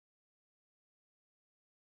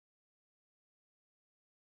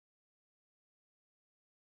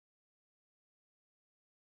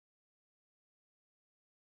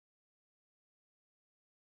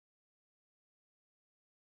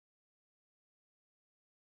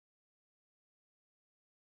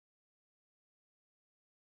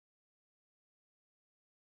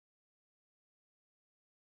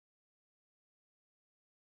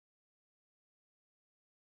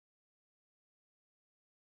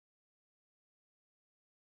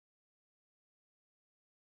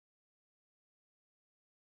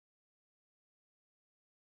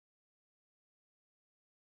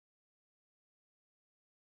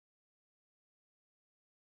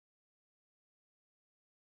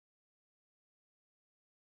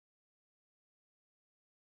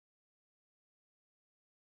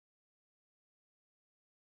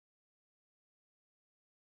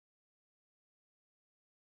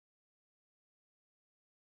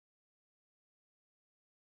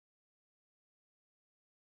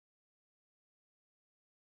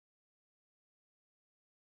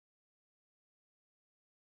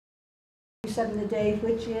 $7 a day,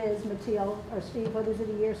 which is, Matthiel or Steve, what is it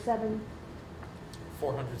a year,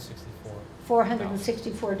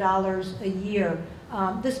 $464 a year.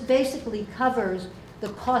 This basically covers the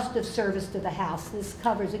cost of service to the house. This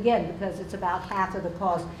covers, again, because it's about half of the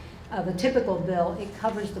cost of a typical bill, it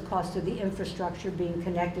covers the cost of the infrastructure being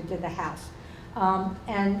connected to the house.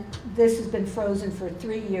 And this has been frozen for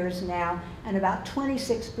 3 years now, and about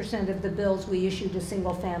 26% of the bills we issue to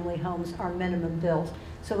single-family homes are minimum bills.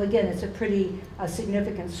 So again, it's a pretty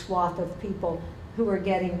significant swath of people who are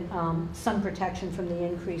getting some protection from the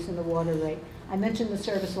increase in the water rate. I mentioned the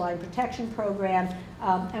service line protection program,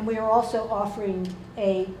 and we are also offering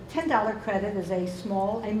a $10 credit as a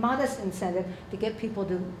modest incentive to get people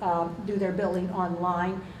to do their billing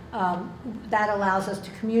online. That allows us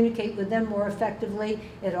to communicate with them more effectively.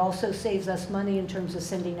 It also saves us money in terms of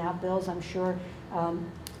sending out bills. I'm sure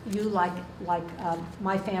you, like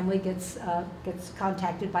my family, gets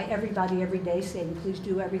contacted by everybody every day saying, please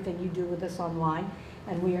do everything you do with us online,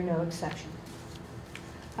 and we are no exception.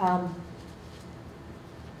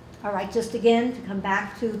 All right, just again, to come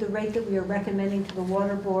back to the rate that we are recommending to the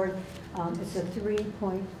Water Board, it's a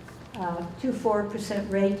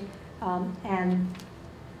 3.24% rate, and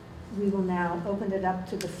we will now open it up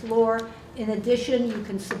to the floor. In addition, you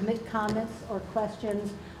can submit comments or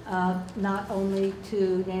questions not only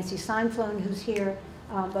to Nancy Seinflon, who's here,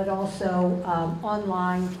 but also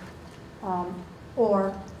online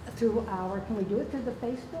or through can we do it through the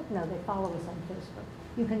Facebook? No, they follow us on Facebook.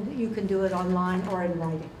 You can do it online or in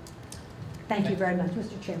writing. Thank you very much,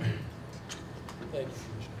 Mr. Chairman. Thank you.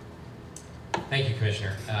 Thank you,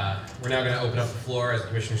 Commissioner. We're now going to open up the floor, as the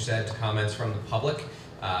Commissioner said, to comments from the public.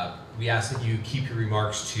 We ask that you keep your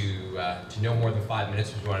remarks to no more than 5 minutes,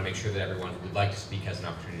 because we want to make sure that everyone who would like to speak has an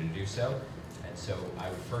opportunity to do so. And so I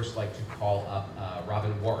would first like to call up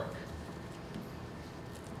Robin Warwick.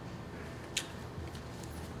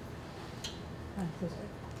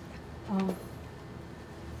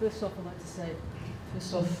 First off, I'd like to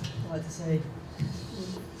say,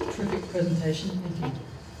 terrific presentation, thank you,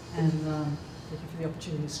 and thank you for the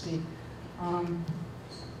opportunity to speak. I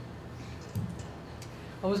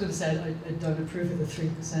was going to say I don't approve of the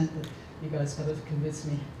 3%, but you guys kind of convinced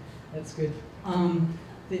me. That's good.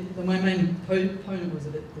 my main opponent was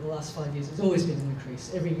that for the last 5 years, it's always been an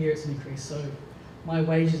increase. Every year it's an increase. So my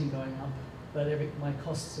wage isn't going up, but my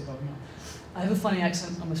costs are going up. I have a funny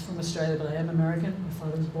accent. I'm from Australia, but I am American. My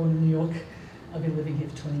father was born in New York. I've been living here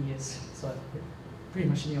for 20 years, so I'm pretty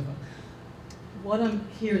much a New Yorker. What I'm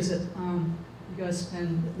here is that you guys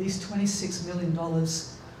spend at least $26 million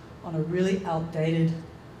on a really outdated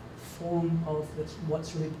form of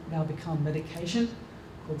what's really now become medication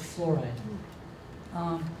called fluoride.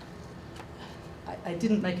 I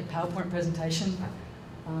didn't make a PowerPoint presentation,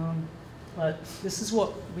 but this is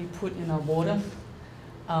what we put in our water.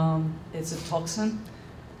 It's a toxin,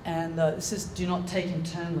 and this is do not take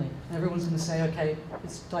internally. And everyone's going to say, okay,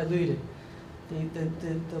 it's diluted.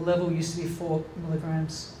 The level used to be 4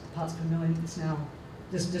 milligrams parts per million. It's now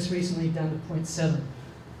just recently down to 0.7.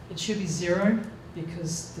 It should be 0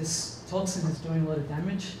 because this toxin is doing a lot of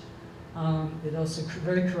damage. It's also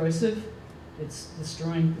very corrosive. It's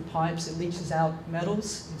destroying the pipes. It leaches out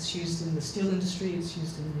metals. It's used in the steel industry. It's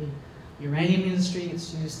used in the uranium industry.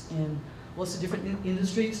 It's used in lots of different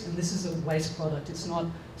industries. And this is a waste product. It's not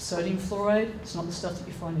sodium fluoride. It's not the stuff that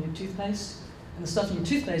you find in your toothpaste. And the stuff in your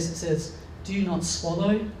toothpaste that says, do not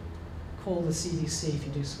swallow, call the CDC if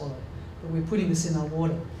you do swallow. But we're putting this in our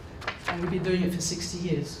water. And we've been doing it for 60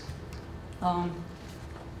 years.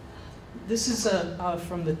 This is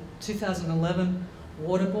from the 2011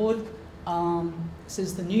 Water Board. It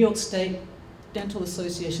says the New York State Dental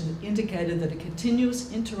Association indicated that a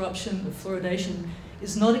continuous interruption of fluoridation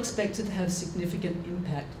is not expected to have significant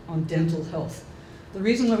impact on dental health. The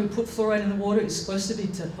reason why we put fluoride in the water is supposed to be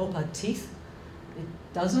to help our teeth. It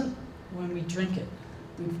doesn't when we drink it.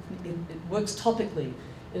 It works topically.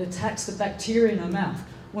 It attacks the bacteria in our mouth.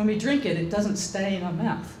 When we drink it, it doesn't stay in our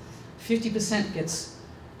mouth. 50% gets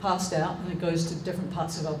passed out and it goes to different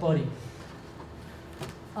parts of our body.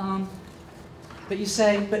 But you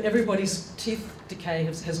say, but everybody's teeth decay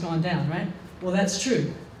has gone down, right? Well, that's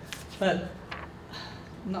true. But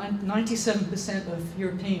 97% of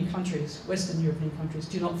European countries, Western European countries,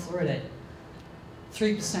 do not fluoridate.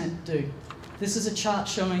 3% do. This is a chart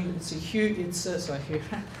showing that it's a huge, excuse me,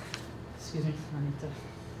 I need to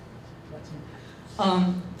write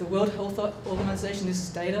something. The World Health Organization, this is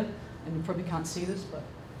data, and you probably can't see this, but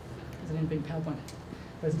because I didn't bring PowerPoint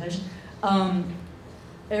presentation.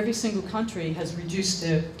 Every single country has reduced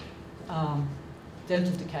their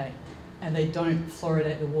dental decay, and they don't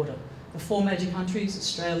fluoridate the water. The 4 major countries,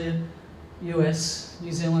 Australia, US,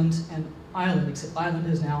 New Zealand, and Ireland, except Ireland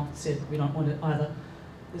has now said we don't want it either.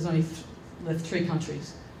 There's only left 3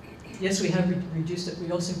 countries. Yes, we have reduced it.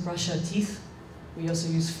 We also brush our teeth. We also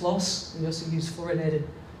use floss. We also use fluoridated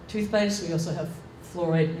toothpaste. We also have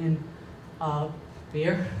fluoride in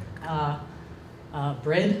beer,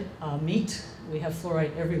 bread, meat. We have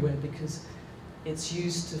fluoride everywhere because it's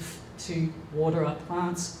used to water our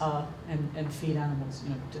plants and feed animals. You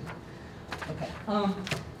know, okay.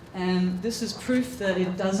 And this is proof that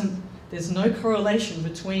it doesn't. There's no correlation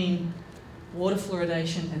between water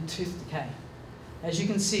fluoridation and tooth decay. As you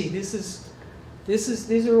can see,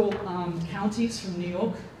 these are all counties from New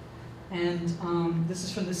York, and this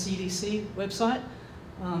is from the CDC website.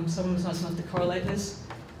 Someone was nice enough to correlate this.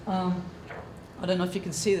 I don't know if you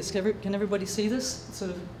can see this. Can everybody see this?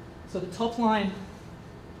 So the top line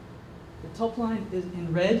is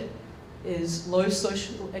in red is low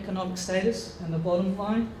social economic status, and the bottom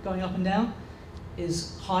line going up and down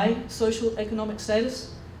is high social economic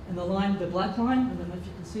status. And the black line, I don't know if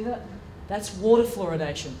you can see that, that's water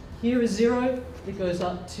fluoridation. Here is 0, it goes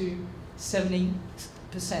up to 70%.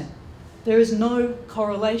 There is no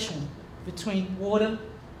correlation between water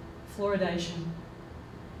fluoridation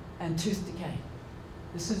and tooth decay.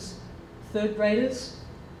 This is 3rd graders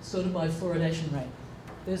sorted by fluoridation rate.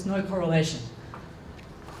 There's no correlation.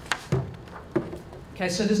 Okay,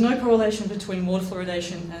 so there's no correlation between water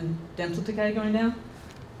fluoridation and dental decay going down.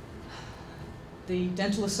 The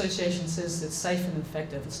Dental Association says it's safe and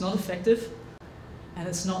effective. It's not effective, and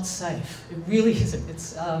it's not safe. It really isn't.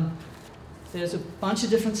 There's a bunch of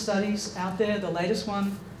different studies out there. The latest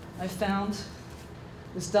one I found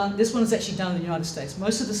was done. This one is actually done in the United States.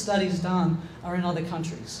 Most of the studies done are in other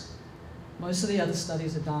countries. Most of the other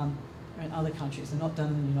studies are done in other countries. They're not done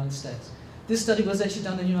in the United States. This study was actually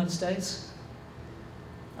done in the United States.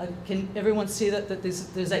 Can everyone see that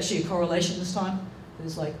there's actually a correlation this time?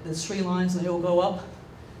 There's 3 lines and they all go up.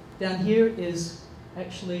 Down here is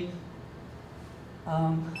actually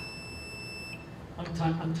I'm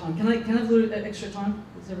time. Can I have a little extra time?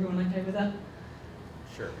 Is everyone okay with that?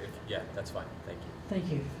 Sure. Yeah, that's fine. Thank you.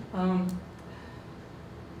 Thank you.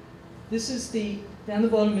 This is down the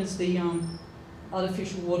bottom is the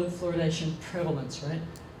artificial water fluoridation prevalence, right?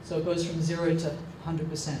 So it goes from 0 to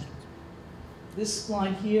 100%. This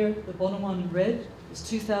line here, the bottom one in red, is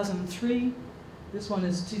 2003. This one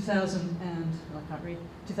is 2007 and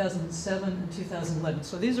 2011.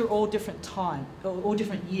 So these are all different all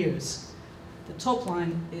different years. The top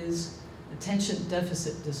line is attention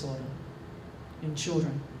deficit disorder in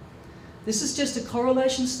children. This is just a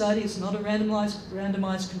correlation study. It's not a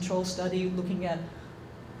randomized control study looking at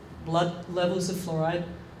blood levels of fluoride,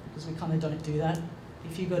 because we kind of don't do that.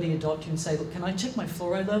 If you go to your doctor and say, look, can I check my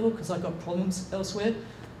fluoride level because I've got problems elsewhere?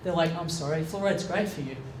 They're like, I'm sorry, fluoride's great for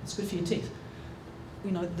you. It's good for your teeth.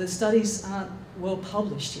 You know, the studies aren't well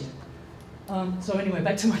published yet. So anyway,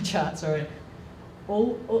 back to my chart, sorry.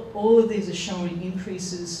 All of these are showing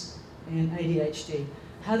increases in ADHD.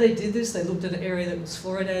 How they did this, they looked at an area that was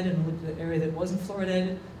fluoridated and looked at an area that wasn't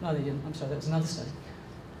fluoridated. No, they didn't. I'm sorry, that was another study.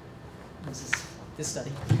 This is this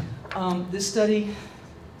study. This study,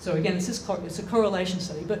 so again, it's a correlation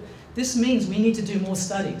study, but this means we need to do more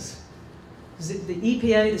studies. The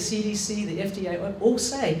EPA, the CDC, the FDA all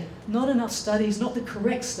say not enough studies, not the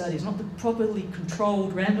correct studies, not the properly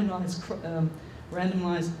controlled, randomized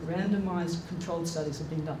controlled studies have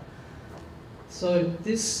been done. So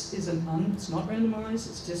this is it's not randomized,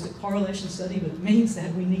 it's just a correlation study, but it means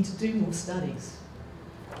that we need to do more studies.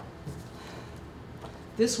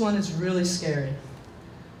 This one is really scary.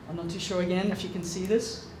 I'm not too sure again if you can see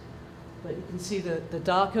this, but you can see the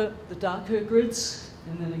darker grids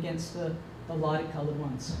and then against the lighter coloured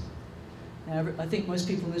ones. Now, I think most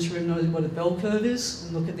people in this room know what a bell curve is,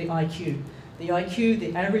 and look at the IQ. The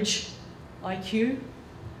average IQ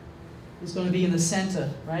is going to be in the centre,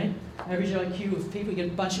 right? Average IQ of people, you get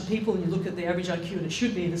a bunch of people and you look at the average IQ and it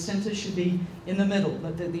should be, the centre should be in the middle.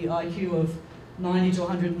 The IQ of 90 to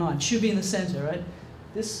 109 should be in the centre, right?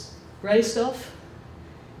 This grey stuff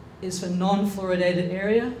is for non-fluoridated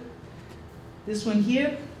area. This one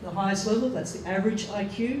here, the highest level, that's the average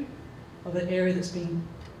IQ of an area that's been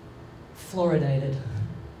fluoridated.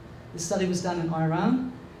 This study was done in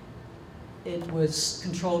Iran. It was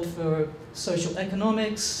controlled for social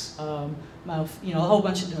economics, a whole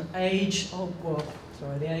bunch of different age.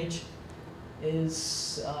 The age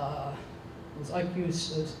is IQ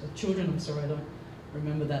of children. I'm sorry, I don't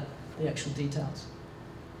remember the actual details.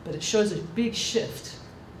 But it shows a big shift.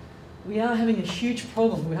 We are having a huge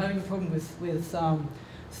problem. We're having a problem with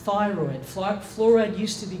thyroid. Fluoride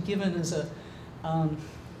used to be given as a,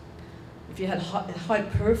 if you had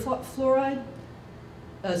hyperfluoride,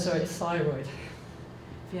 thyroid.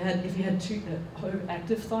 If you had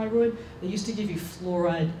overactive thyroid, they used to give you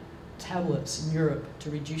fluoride tablets in Europe to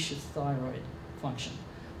reduce your thyroid function.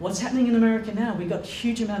 What's happening in America now? We've got a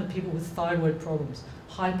huge amount of people with thyroid problems,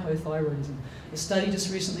 hypothyroidism. A study just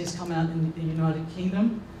recently has come out in the United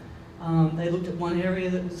Kingdom. They looked at one area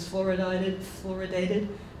that was fluoridated,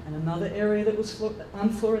 and another area that was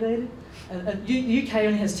unfluoridated. UK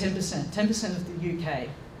only has 10%. 10% of the UK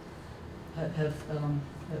have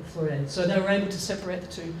fluoridated. So they were able to separate the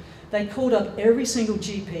two. They called up every single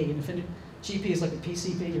GP, and if a GP is like a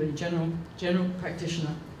PCP or a general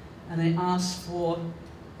practitioner, and they asked for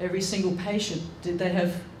every single patient, do they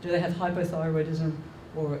have hypothyroidism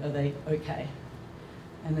or are they okay?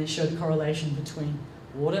 And they showed a correlation between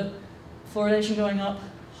water fluoridation going up,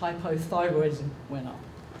 hypothyroidism went up.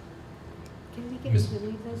 Can we get you to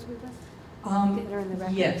leave those with us? They're in the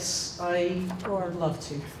record? Yes, I would love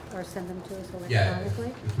to. Or send them to us Yeah,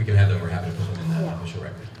 electronically? if we can have them, we're happy to put them in the official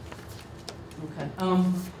record. Okay.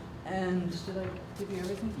 And did I give you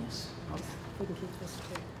everything? Yes. We can keep this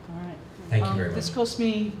too. All right. Thank you very much. This cost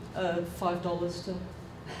me $5 to. Do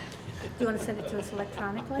you want to send it to us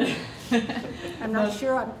electronically? I'm not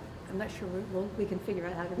sure. I'm not sure we can figure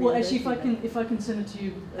out how to. Well, actually, if I can send it to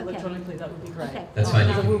you electronically, that would be great. Okay. That's fine.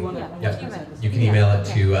 I will want to. You can email it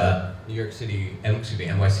to New York City,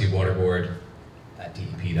 NYC Water Board at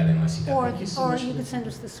dep.nyc.gov. Or you can send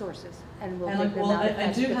us the sources, and we'll dig them out.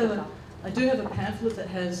 I do have a pamphlet that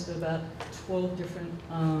has about 12 different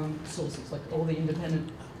sources, like all the independent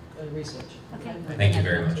research. Okay. Thank you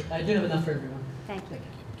very much. I do have enough for everyone. Thank you.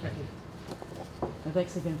 Thank you. And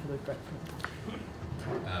thanks again for the great presentation.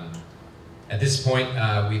 At this point,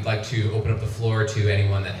 we'd like to open up the floor to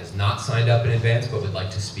anyone that has not signed up in advance but would like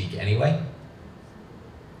to speak anyway.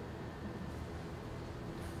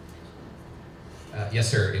 Yes,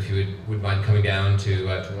 sir, if you would mind coming down to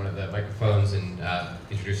one of the microphones and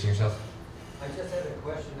introducing yourself. I just had a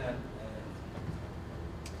question that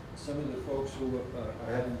some of the folks who are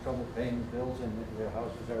having trouble paying bills and their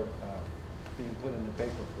houses are being put in the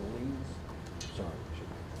paper for liens. Sorry.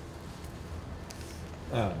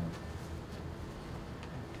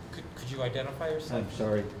 Could you identify yourself? I'm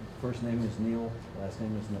sorry, first name is Neil, last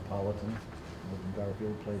name is Napolitan, I live in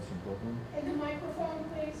Garfield Place in Brooklyn. And the microphone,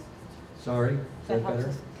 please. Sorry, is that helps better?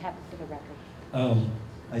 us have it for the record.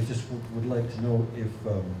 I just would like to know if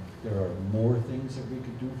there are more things that we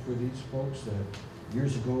could do for these folks.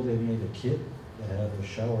 Years ago, they made a kit that had a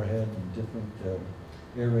shower head and different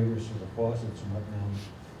aerators for the faucets and whatnot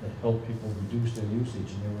that helped people reduce their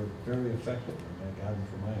usage, and they were very effective. And I got them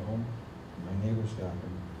for my home, and my neighbors got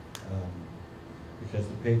them. Because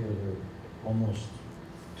the paper, they're almost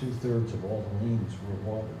 2/3 of all the liens were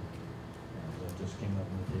water. That just came up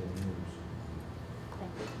in the Daily News.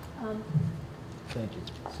 Thank you.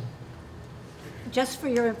 Just for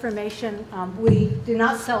your information, we do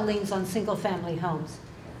not sell liens on single-family homes.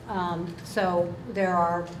 So there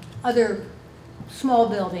are other small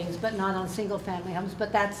buildings, but not on single-family homes.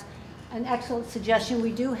 But that's an excellent suggestion.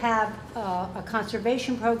 We do have a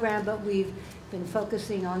conservation program, but we've been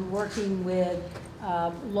focusing on working with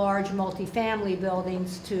large multifamily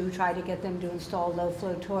buildings to try to get them to install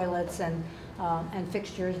low-flow toilets and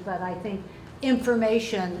fixtures. But I think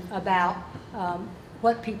information about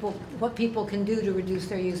what people can do to reduce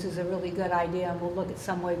their use is a really good idea, and we'll look at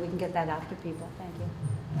some way we can get that out to people. Thank you.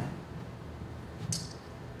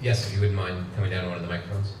 Yes, if you wouldn't mind coming down to one of the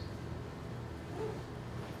microphones.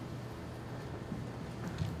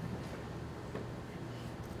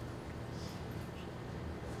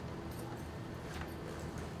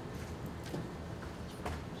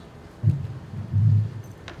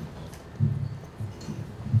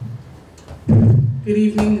 Good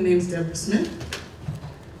evening, my name is Deborah Smith.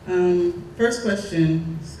 First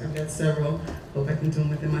question, I've got several, hope I can do them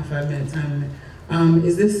within my 5-minute time limit.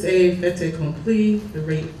 Is this a fait accompli, the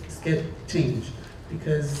rates get changed?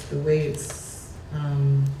 Because the way it's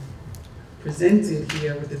presented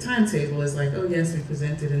here with the timetable is like, oh yes, we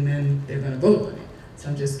presented and then they're gonna vote on it. So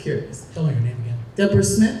I'm just curious. Tell me your name again. Deborah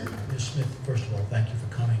Smith. Ms. Smith, first of all, thank you for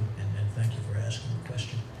coming and thank you for asking the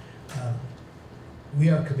question. We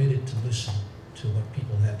are committed to listen to what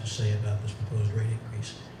people have to say about this proposed rate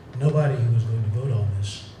increase. Nobody who is going to vote on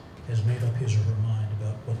this has made up his or her mind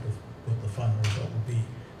about what the final result will be.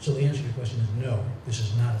 So the answer to your question is no, this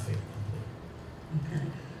is not a fait accompli. Okay.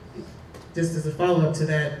 Just as a follow-up to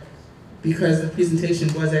that, because the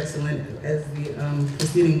presentation was excellent, as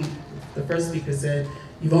the first speaker said,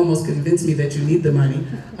 you've almost convinced me that you need the money.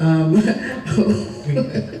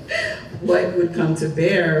 What would come to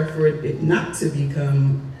bear for it not to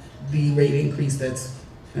become the rate increase that's,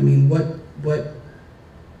 what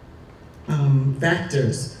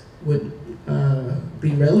factors would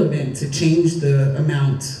be relevant to change the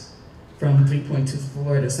amount from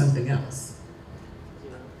 3.24 to something else?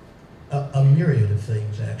 A myriad of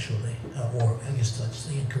things, actually, or I guess that's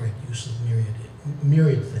the incorrect use of myriad.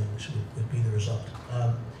 Myriad things would be the result.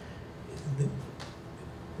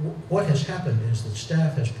 What has happened is that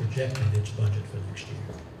staff has projected its budget for next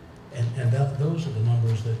year. And those are the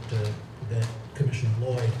numbers that Commissioner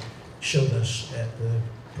Lloyd showed us at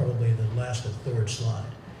probably the last or third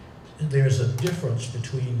slide. There's a difference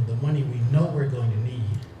between the money we know we're going to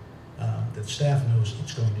need, that staff knows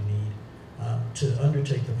it's going to need, to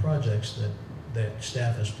undertake the projects that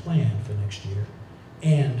staff has planned for next year,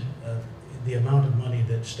 and the amount of money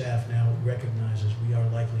that staff now recognizes we are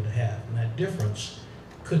likely to have. And that difference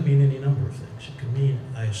could mean any number of things. It could mean,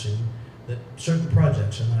 I assume, that certain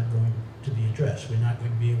projects are not going to be addressed. We're not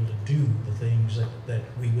going to be able to do the things that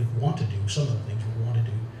we would want to do, some of the things we want to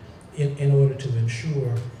do, in order to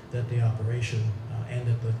ensure that the operation and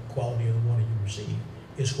that the quality of the water you receive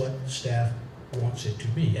is what staff wants it to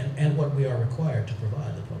be, and what we are required to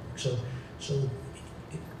provide the public. So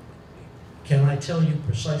can I tell you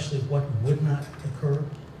precisely what would not occur?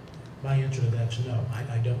 My answer to that is no,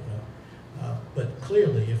 I don't know. But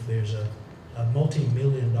clearly, if there's a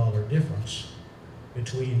multi-million-dollar difference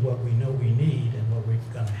between what we know we need and what we're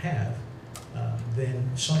going to have, then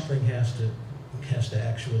something has to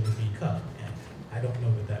actually be cut. And I don't know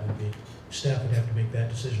what that would be. Staff would have to make that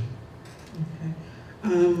decision.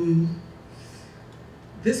 Okay.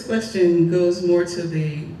 This question goes more to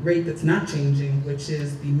the rate that's not changing, which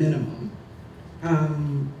is the minimum,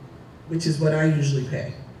 which is what I usually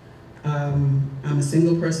pay. I'm a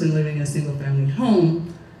single person living in a single family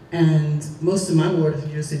home, and most of my water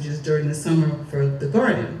usage is during the summer for the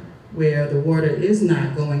garden, where the water is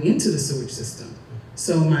not going into the sewage system.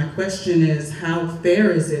 So my question is, how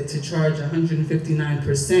fair is it to charge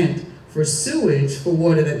 159% for sewage for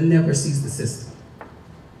water that never sees the system?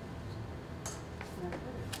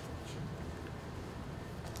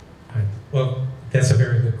 Well, that's a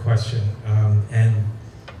very good question, and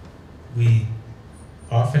we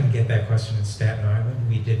often get that question in Staten Island.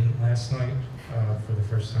 We didn't last night for the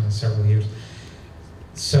first time in several years.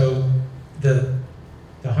 So the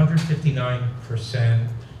 159%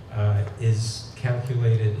 is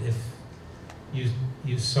calculated if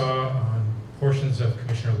you saw on portions of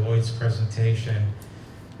Commissioner Lloyd's presentation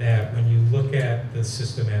that when you look at the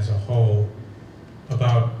system as a whole,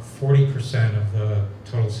 about 40% of the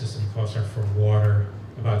total system costs are for water,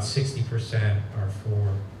 about 60% are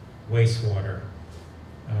for wastewater,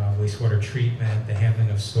 wastewater treatment, the handling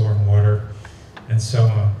of stormwater, and so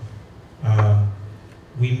on.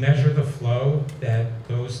 We measure the flow that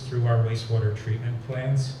goes through our wastewater treatment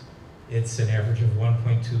plants. It's an average of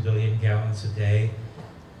 1.2 billion gallons a day.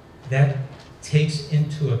 That takes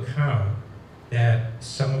into account that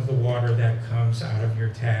some of the water that comes out of your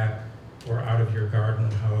tap or out of your garden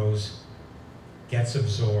hose gets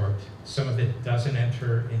absorbed. Some of it doesn't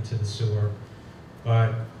enter into the sewer,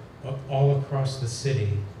 but all across the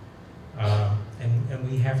city,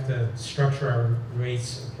 and we have to structure our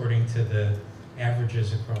rates according to the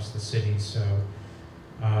averages across the city. So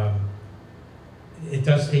it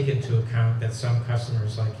does take into account that some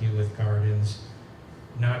customers like you with gardens,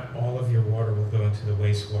 not all of your water will go into the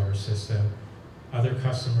wastewater system. Other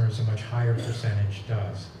customers, a much higher percentage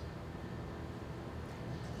does.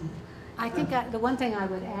 I think the one thing I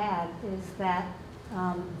would add is that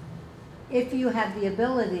if you have the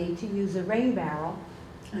ability to use a rain barrel,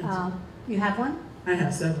 you have one? I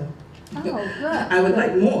have several. Oh, good. I would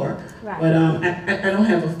like more, Right. but I don't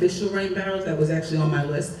have official rain barrels. That was actually on my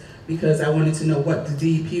list because I wanted to know what the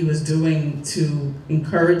DEP was doing to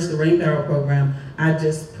encourage the rain barrel program. I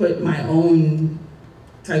just put my own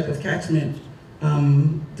type of catchment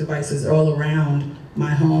devices all around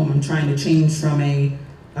my home. I'm trying to change from a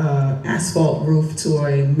asphalt roof to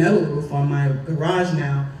a metal roof on my garage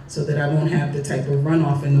now so that I won't have the type of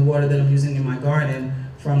runoff in the water that I'm using in my garden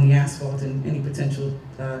from the asphalt and any potential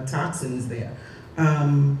toxins there.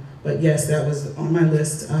 But yes, that was on my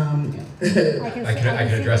list. I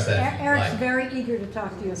can address that. Eric's very eager to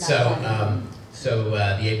talk to you about that. So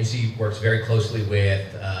the agency works very closely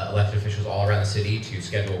with elected officials all around the city to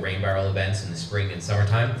schedule rain barrel events in the spring and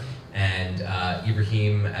summertime. And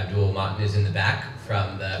Ibrahim Abdul Matin is in the back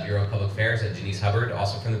from the Bureau of Public Affairs, and Janice Hubbard,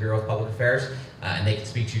 also from the Bureau of Public Affairs. And they can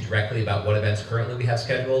speak to you directly about what events currently we have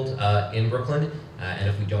scheduled in Brooklyn. And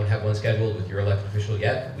if we don't have one scheduled with your elected official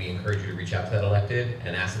yet, we encourage you to reach out to that elected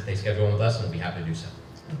and ask that they schedule one with us, and we'll be happy to do so.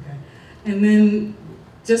 Okay. And then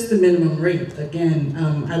just the minimum rate, again,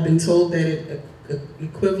 I've been told that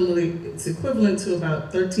it's equivalent to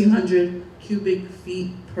about 1,300 cubic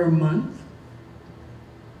feet per month.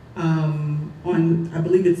 I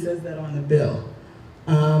believe it says that on the bill.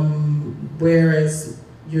 Whereas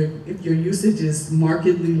if your usage is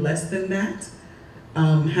markedly less than that,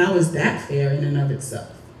 how is that fair in and of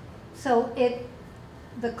itself? So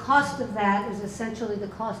the cost of that is essentially the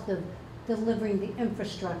cost of delivering the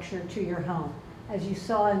infrastructure to your home. As you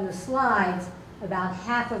saw in the slides, about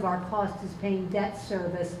half of our cost is paying debt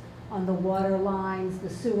service on the water lines, the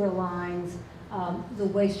sewer lines, the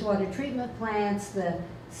wastewater treatment plants, the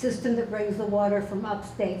system that brings the water from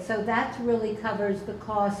upstate. So that really covers the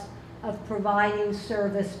cost of providing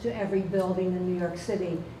service to every building in New York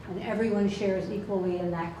City, and everyone shares equally in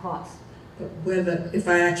that cost. Whether if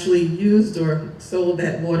I actually used or sold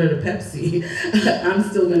that water to Pepsi, I'm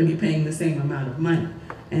still going to be paying the same amount of money.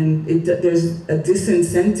 And there's a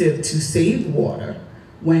disincentive to save water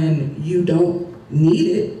when you don't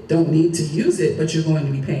need to use it, but you're going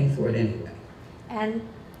to be paying for it anyway. And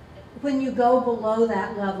when you go below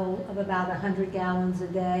that level of about 100 gallons a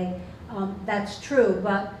day, that's true,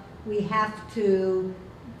 but we have to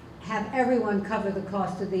have everyone cover the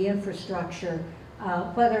cost of the infrastructure,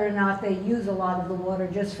 whether or not they use a lot of the water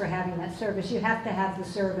just for having that service. You have to have the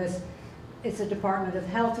service. It's a Department of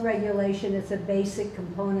Health regulation. It's a basic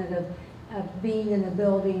component of being in a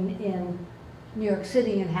building in New York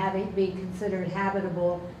City and being considered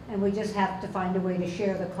habitable, and we just have to find a way to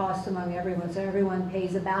share the costs among everyone, so everyone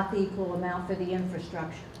pays about the equal amount for the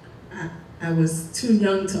infrastructure. I was too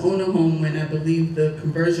young to own a home when I believe the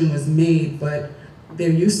conversion was made, but there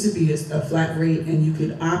used to be a flat rate and you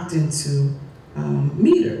could opt into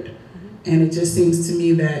metered. And it just seems to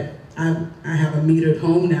me that I have a metered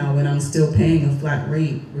home now and I'm still paying a flat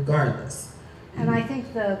rate regardless. And I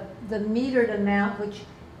think the metered amount, which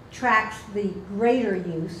tracks the greater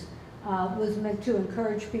use, was meant to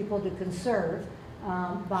encourage people to conserve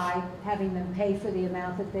by having them pay for the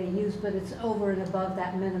amount that they use, but it's over and above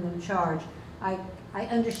that minimum charge. I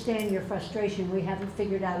understand your frustration. We haven't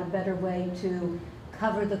figured out a better way to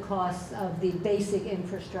cover the costs of the basic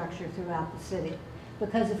infrastructure throughout the city.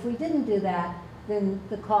 Because if we didn't do that, then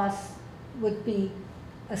the costs would be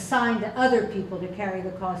assigned to other people to carry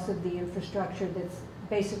the cost of the infrastructure that's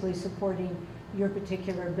basically supporting your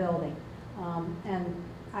particular building. And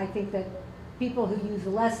I think that people who use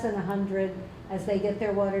less than 100, as they get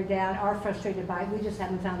their water down, are frustrated by it. We just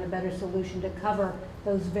haven't found a better solution to cover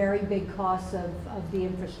those very big costs of the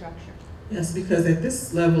infrastructure. Yes, because at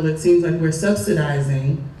this level, it seems like we're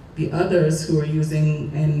subsidizing the others who are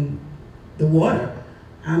using the water.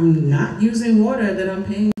 I'm not using water that I'm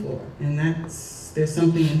paying for, and there's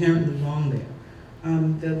something inherently wrong there.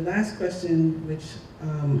 The last question, which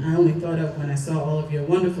I only thought of when I saw all of your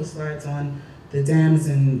wonderful slides on the dams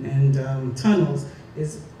and tunnels,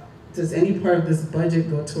 is does any part of this budget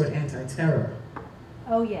go toward anti-terror?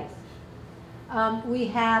 Oh, yes. We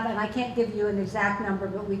have, and I can't give you an exact number,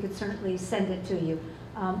 but we could certainly send it to you.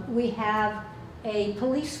 We have a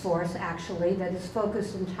police force, actually, that is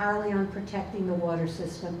focused entirely on protecting the water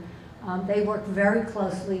system. They work very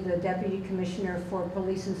closely. The Deputy Commissioner for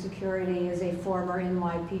Police and Security is a former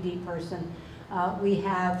NYPD person. We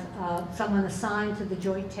have someone assigned to the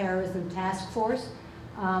Joint Terrorism Task Force.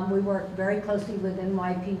 We work very closely with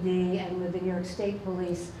NYPD and with the New York State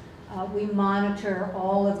Police. We monitor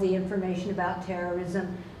all of the information about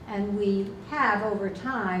terrorism, and we have, over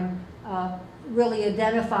time, really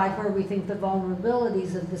identified where we think the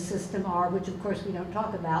vulnerabilities of the system are, which of course we don't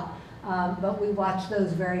talk about, but we watch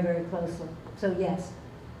those very, very closely. So yes.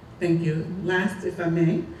 Thank you. Last, if I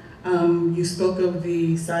may, you spoke of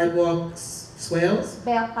the sidewalks swales?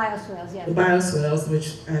 Bioswales, yes. The bioswales,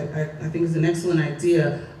 which I think is an excellent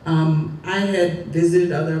idea. I had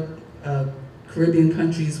visited other Caribbean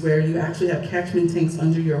countries where you actually have catchment tanks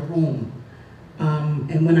under your home.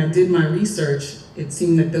 And when I did my research, it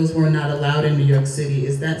seemed that those were not allowed in New York City.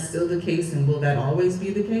 Is that still the case, and will that always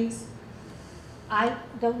be the case? I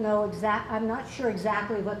don't know I'm not sure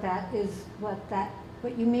exactly what that is,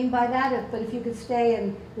 what you mean by that, but if you could stay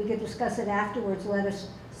and we could discuss it afterwards, let us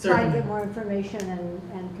try to get more information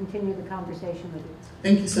and continue the conversation with you.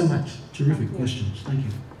 Thank you so much. Terrific questions. Thank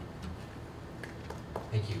you.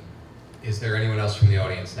 Thank you. Is there anyone else from the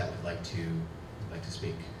audience that would like to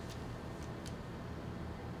speak?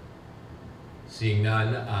 Seeing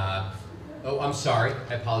none. Oh, I'm sorry.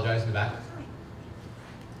 I apologize in the back.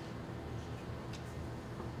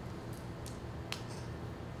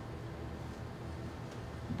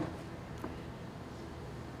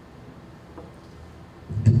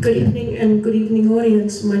 Good evening, and good evening,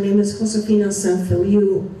 audience. My name is Josefina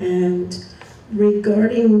Sanfeliu, and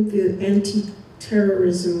regarding the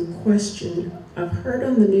anti-terrorism question, I've heard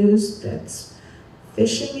on the news that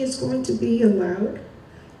fishing is going to be allowed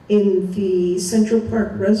in the Central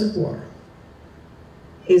Park Reservoir.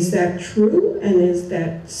 Is that true, and is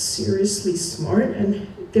that seriously smart? And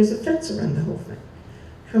there's a fence around the whole thing.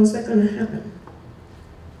 How's that going to happen?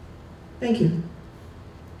 Thank you.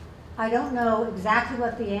 I don't know exactly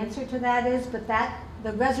what the answer to that is, but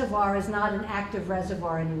the reservoir is not an active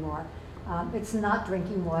reservoir anymore. It's not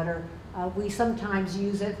drinking water. We sometimes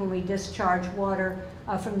use it when we discharge water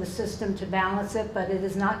from the system to balance it, but it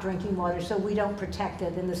is not drinking water, so we don't protect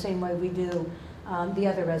it in the same way we do the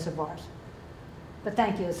other reservoirs. But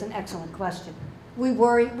thank you, it's an excellent question. We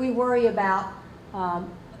worry about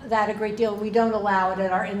that a great deal. We don't allow it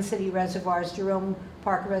at our in-city reservoirs. Jerome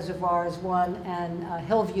Park Reservoir is one, and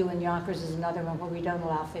Hillview in Yonkers is another one where we don't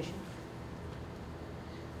allow fishing.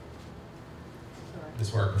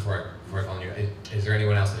 Ms. Work, before I call on you, is there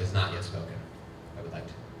anyone else that has not yet spoken? I would like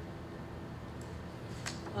to.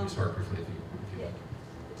 Ms. Work, briefly, if you like.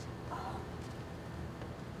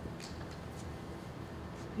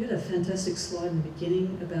 You had a fantastic slide in the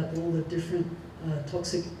beginning about all the different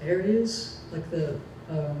toxic areas, like the,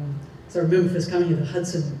 so I remember first coming to the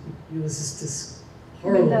Hudson, it was just this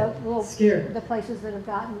horrible, scary. The places that have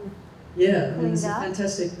gotten yeah, it was a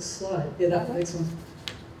fantastic slide. Yeah, that next one.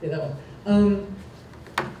 Yeah, that one.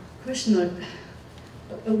 Question,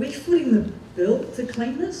 are we footing the bill to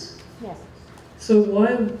clean this? Yes. So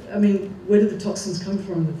why, I mean, where did the toxins come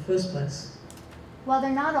from in the first place? Well, they're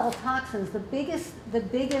not all toxins. The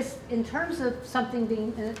biggest, in terms of something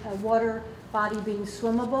being, a water body being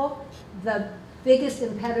swimmable, the biggest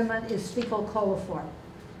impediment is fecal coliform.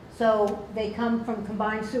 So they come from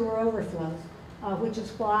combined sewer overflows, which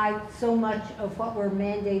is why so much of what we're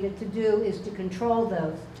mandated to do is to control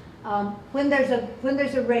those. When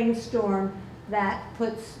there's a rainstorm that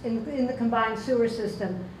puts in the combined sewer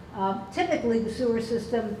system, typically the sewer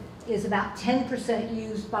system is about 10%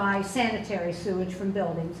 used by sanitary sewage from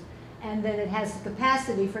buildings, and then it has the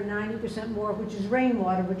capacity for 90% more, which is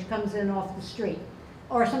rainwater, which comes in off the street,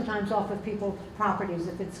 or sometimes off of people's properties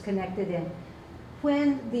if it's connected in.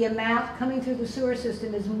 when the amount coming through the sewer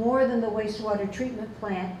system is more than the wastewater treatment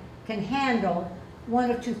plant can handle,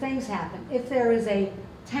 one of two things happen. If there is a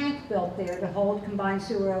tank built there to hold combined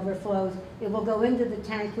sewer overflows, it will go into the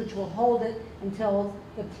tank, which will hold it until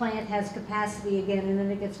the plant has capacity again, and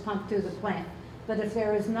then it gets pumped through the plant. But if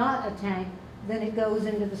there is not a tank, then it goes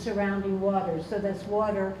into the surrounding waters. So this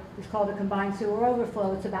water is called a combined sewer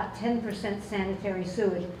overflow. It's about 10% sanitary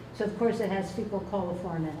sewage. So of course it has fecal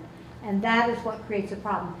coliform in it. And that is what creates a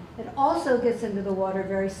problem. It also gets into the water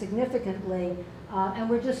very significantly, and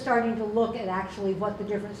we're just starting to look at actually what the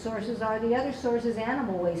different sources are. The other source is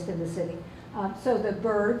animal waste in the city. So the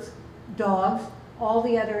birds, dogs, all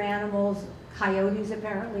the other animals, coyotes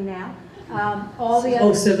apparently now, all the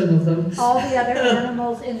other, 7 of them. all the other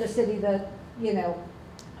animals in the city, the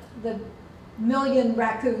million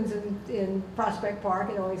raccoons in Prospect Park,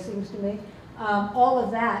 it always seems to me, all of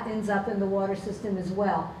that ends up in the water system as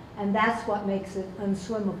well. And that's what makes it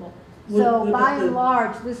unswimmable. So by and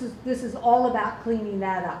large, this is all about cleaning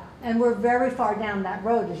that up. And we're very far down that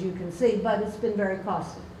road, as you can see, but it's been very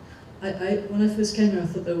costly. When I first came here, I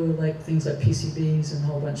thought there were like things like PCBs and a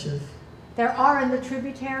whole bunch of... There are in the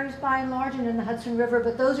tributaries by and large and in the Hudson River,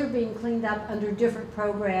 but those are being cleaned up under different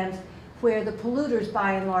programs where the polluters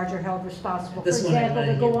by and large are held responsible. For example,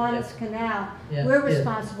 the Gowanus Canal, we're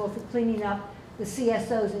responsible for cleaning up the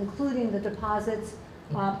CSOs, including the deposits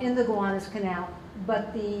in the Gowanus Canal,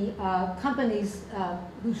 but the companies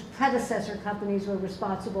whose predecessor companies were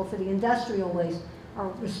responsible for the industrial waste are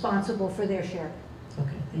responsible for their share.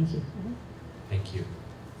 Okay, thank you. Mm-hmm. Thank you.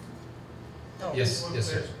 Oh, Yes, one yes,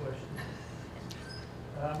 sir. last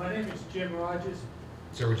question. My name is Jim Rogers.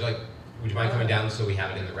 Sir, would you mind coming down so we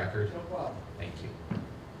have it in the record? No problem. Thank you.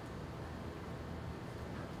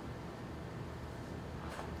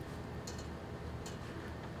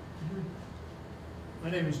 My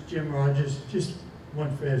name is Jim Rogers. Just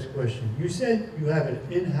one fast question. You said you have an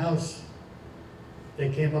in-house, they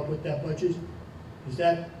came up with that budget. Is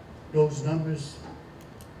that those numbers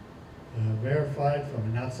verified from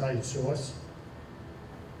an outside source?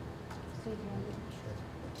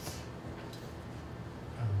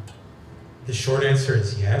 The short answer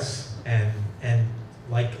is yes, and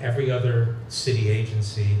like every other city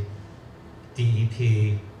agency,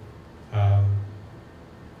 DEP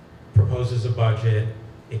proposes a budget,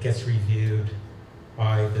 it gets reviewed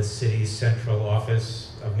by the city's central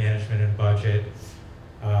office of management and budget,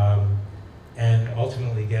 and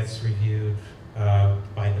ultimately gets reviewed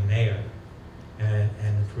by the mayor and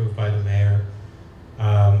approved by the mayor.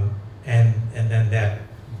 And then that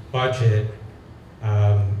budget,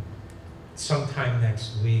 sometime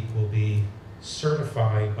next week, will be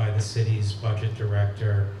certified by the city's budget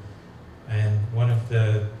director. And one of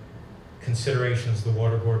the considerations the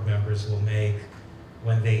water board members will make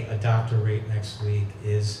when they adopt a rate next week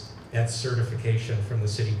is that certification from the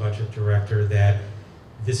city budget director that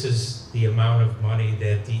this is the amount of money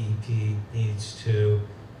that DEP needs to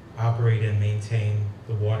operate and maintain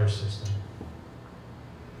the water system.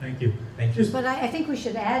 Thank you. Thank you. But I think we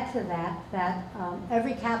should add to that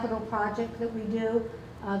every capital project that we do,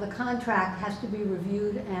 the contract has to be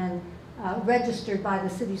reviewed and registered by the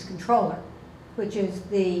city's controller, which is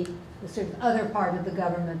the sort of other part of the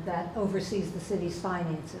government that oversees the city's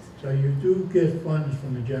finances. So you do get funds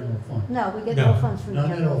from the general fund? No, we get no funds from the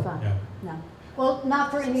None at general all? fund. No. No. Well, not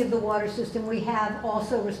for any of the water system. We have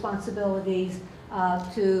also responsibilities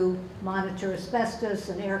to monitor asbestos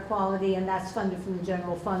and air quality, and that's funded from the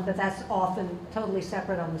general fund, but that's often totally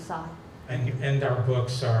separate on the side. And our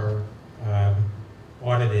books are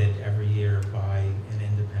audited every year by an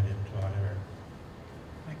independent auditor.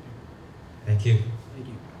 Thank you. Thank you. Thank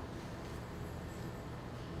you.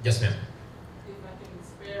 Yes, ma'am. If I can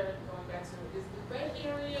spare going back to it, is the red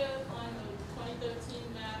area on the 2013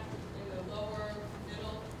 map in the lower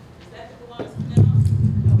middle, is that the Gowanus Canal?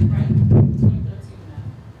 No, right? 2013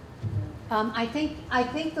 map. I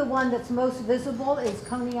think the one that's most visible is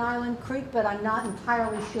Coney Island Creek, but I'm not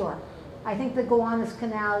entirely sure. I think the Gowanus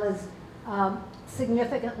Canal is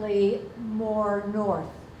significantly more north.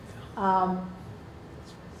 I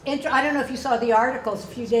don't know if you saw the articles a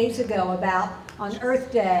few days ago about on Earth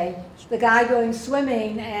Day, the guy going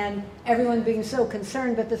swimming and everyone being so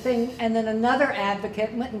concerned, but the thing, and then another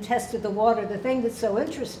advocate went and tested the water. The thing that's so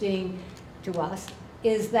interesting to us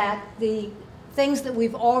is that the things that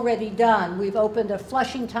we've already done, we've opened a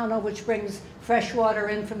flushing tunnel which brings fresh water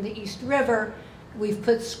in from the East River. We've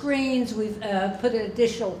put screens, we've put an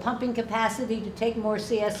additional pumping capacity to take more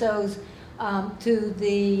CSOs to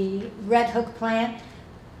the Red Hook plant.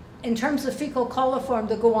 In terms of fecal coliform,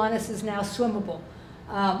 the Gowanus is now swimmable.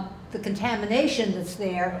 The contamination that's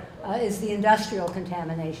there is the industrial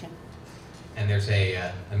contamination. And there's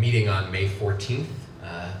a meeting on May 14th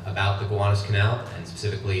about the Gowanus Canal, and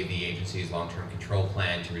specifically the agency's long-term control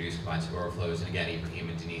plan to reduce combined sewer overflows. And again, Ibrahim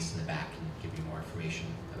and Denise in the back can give you more information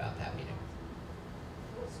about that meeting.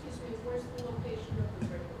 Well, excuse me, where's the location of the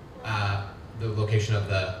Red Hook plant? The location of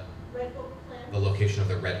the Red Hook plant? the location of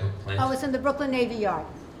the Red Hook plant. Oh, it's in the Brooklyn Navy Yard.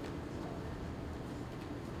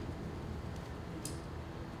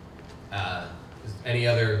 Any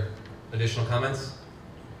other additional comments?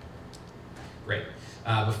 Great.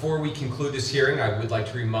 Before we conclude this hearing, I would like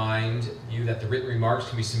to remind you that the written remarks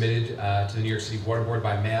can be submitted to the New York City Water Board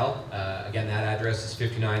by mail. Again, that address is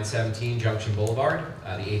 5917 Junction Boulevard,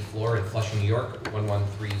 the 8th floor in Flushing, New York,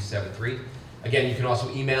 11373. Again, you can also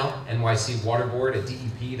email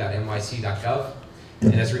nycwaterboard@dep.nyc.gov.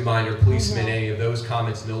 And as a reminder, please submit any of those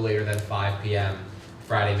comments no later than 5 p.m.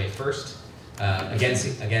 Friday, May 1st.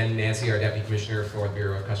 Again, Nancy, our Deputy Commissioner for the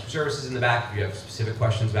Bureau of Customer Services in the back, if you have specific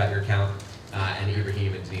questions about your account, and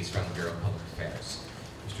Ibrahim and Denise from the Bureau of Public Affairs.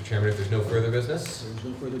 Mr. Chairman, if there's no further business. There's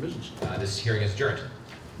no further business. This hearing is adjourned.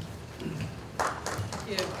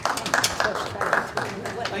 Yeah.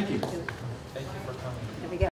 Thank you. There we go.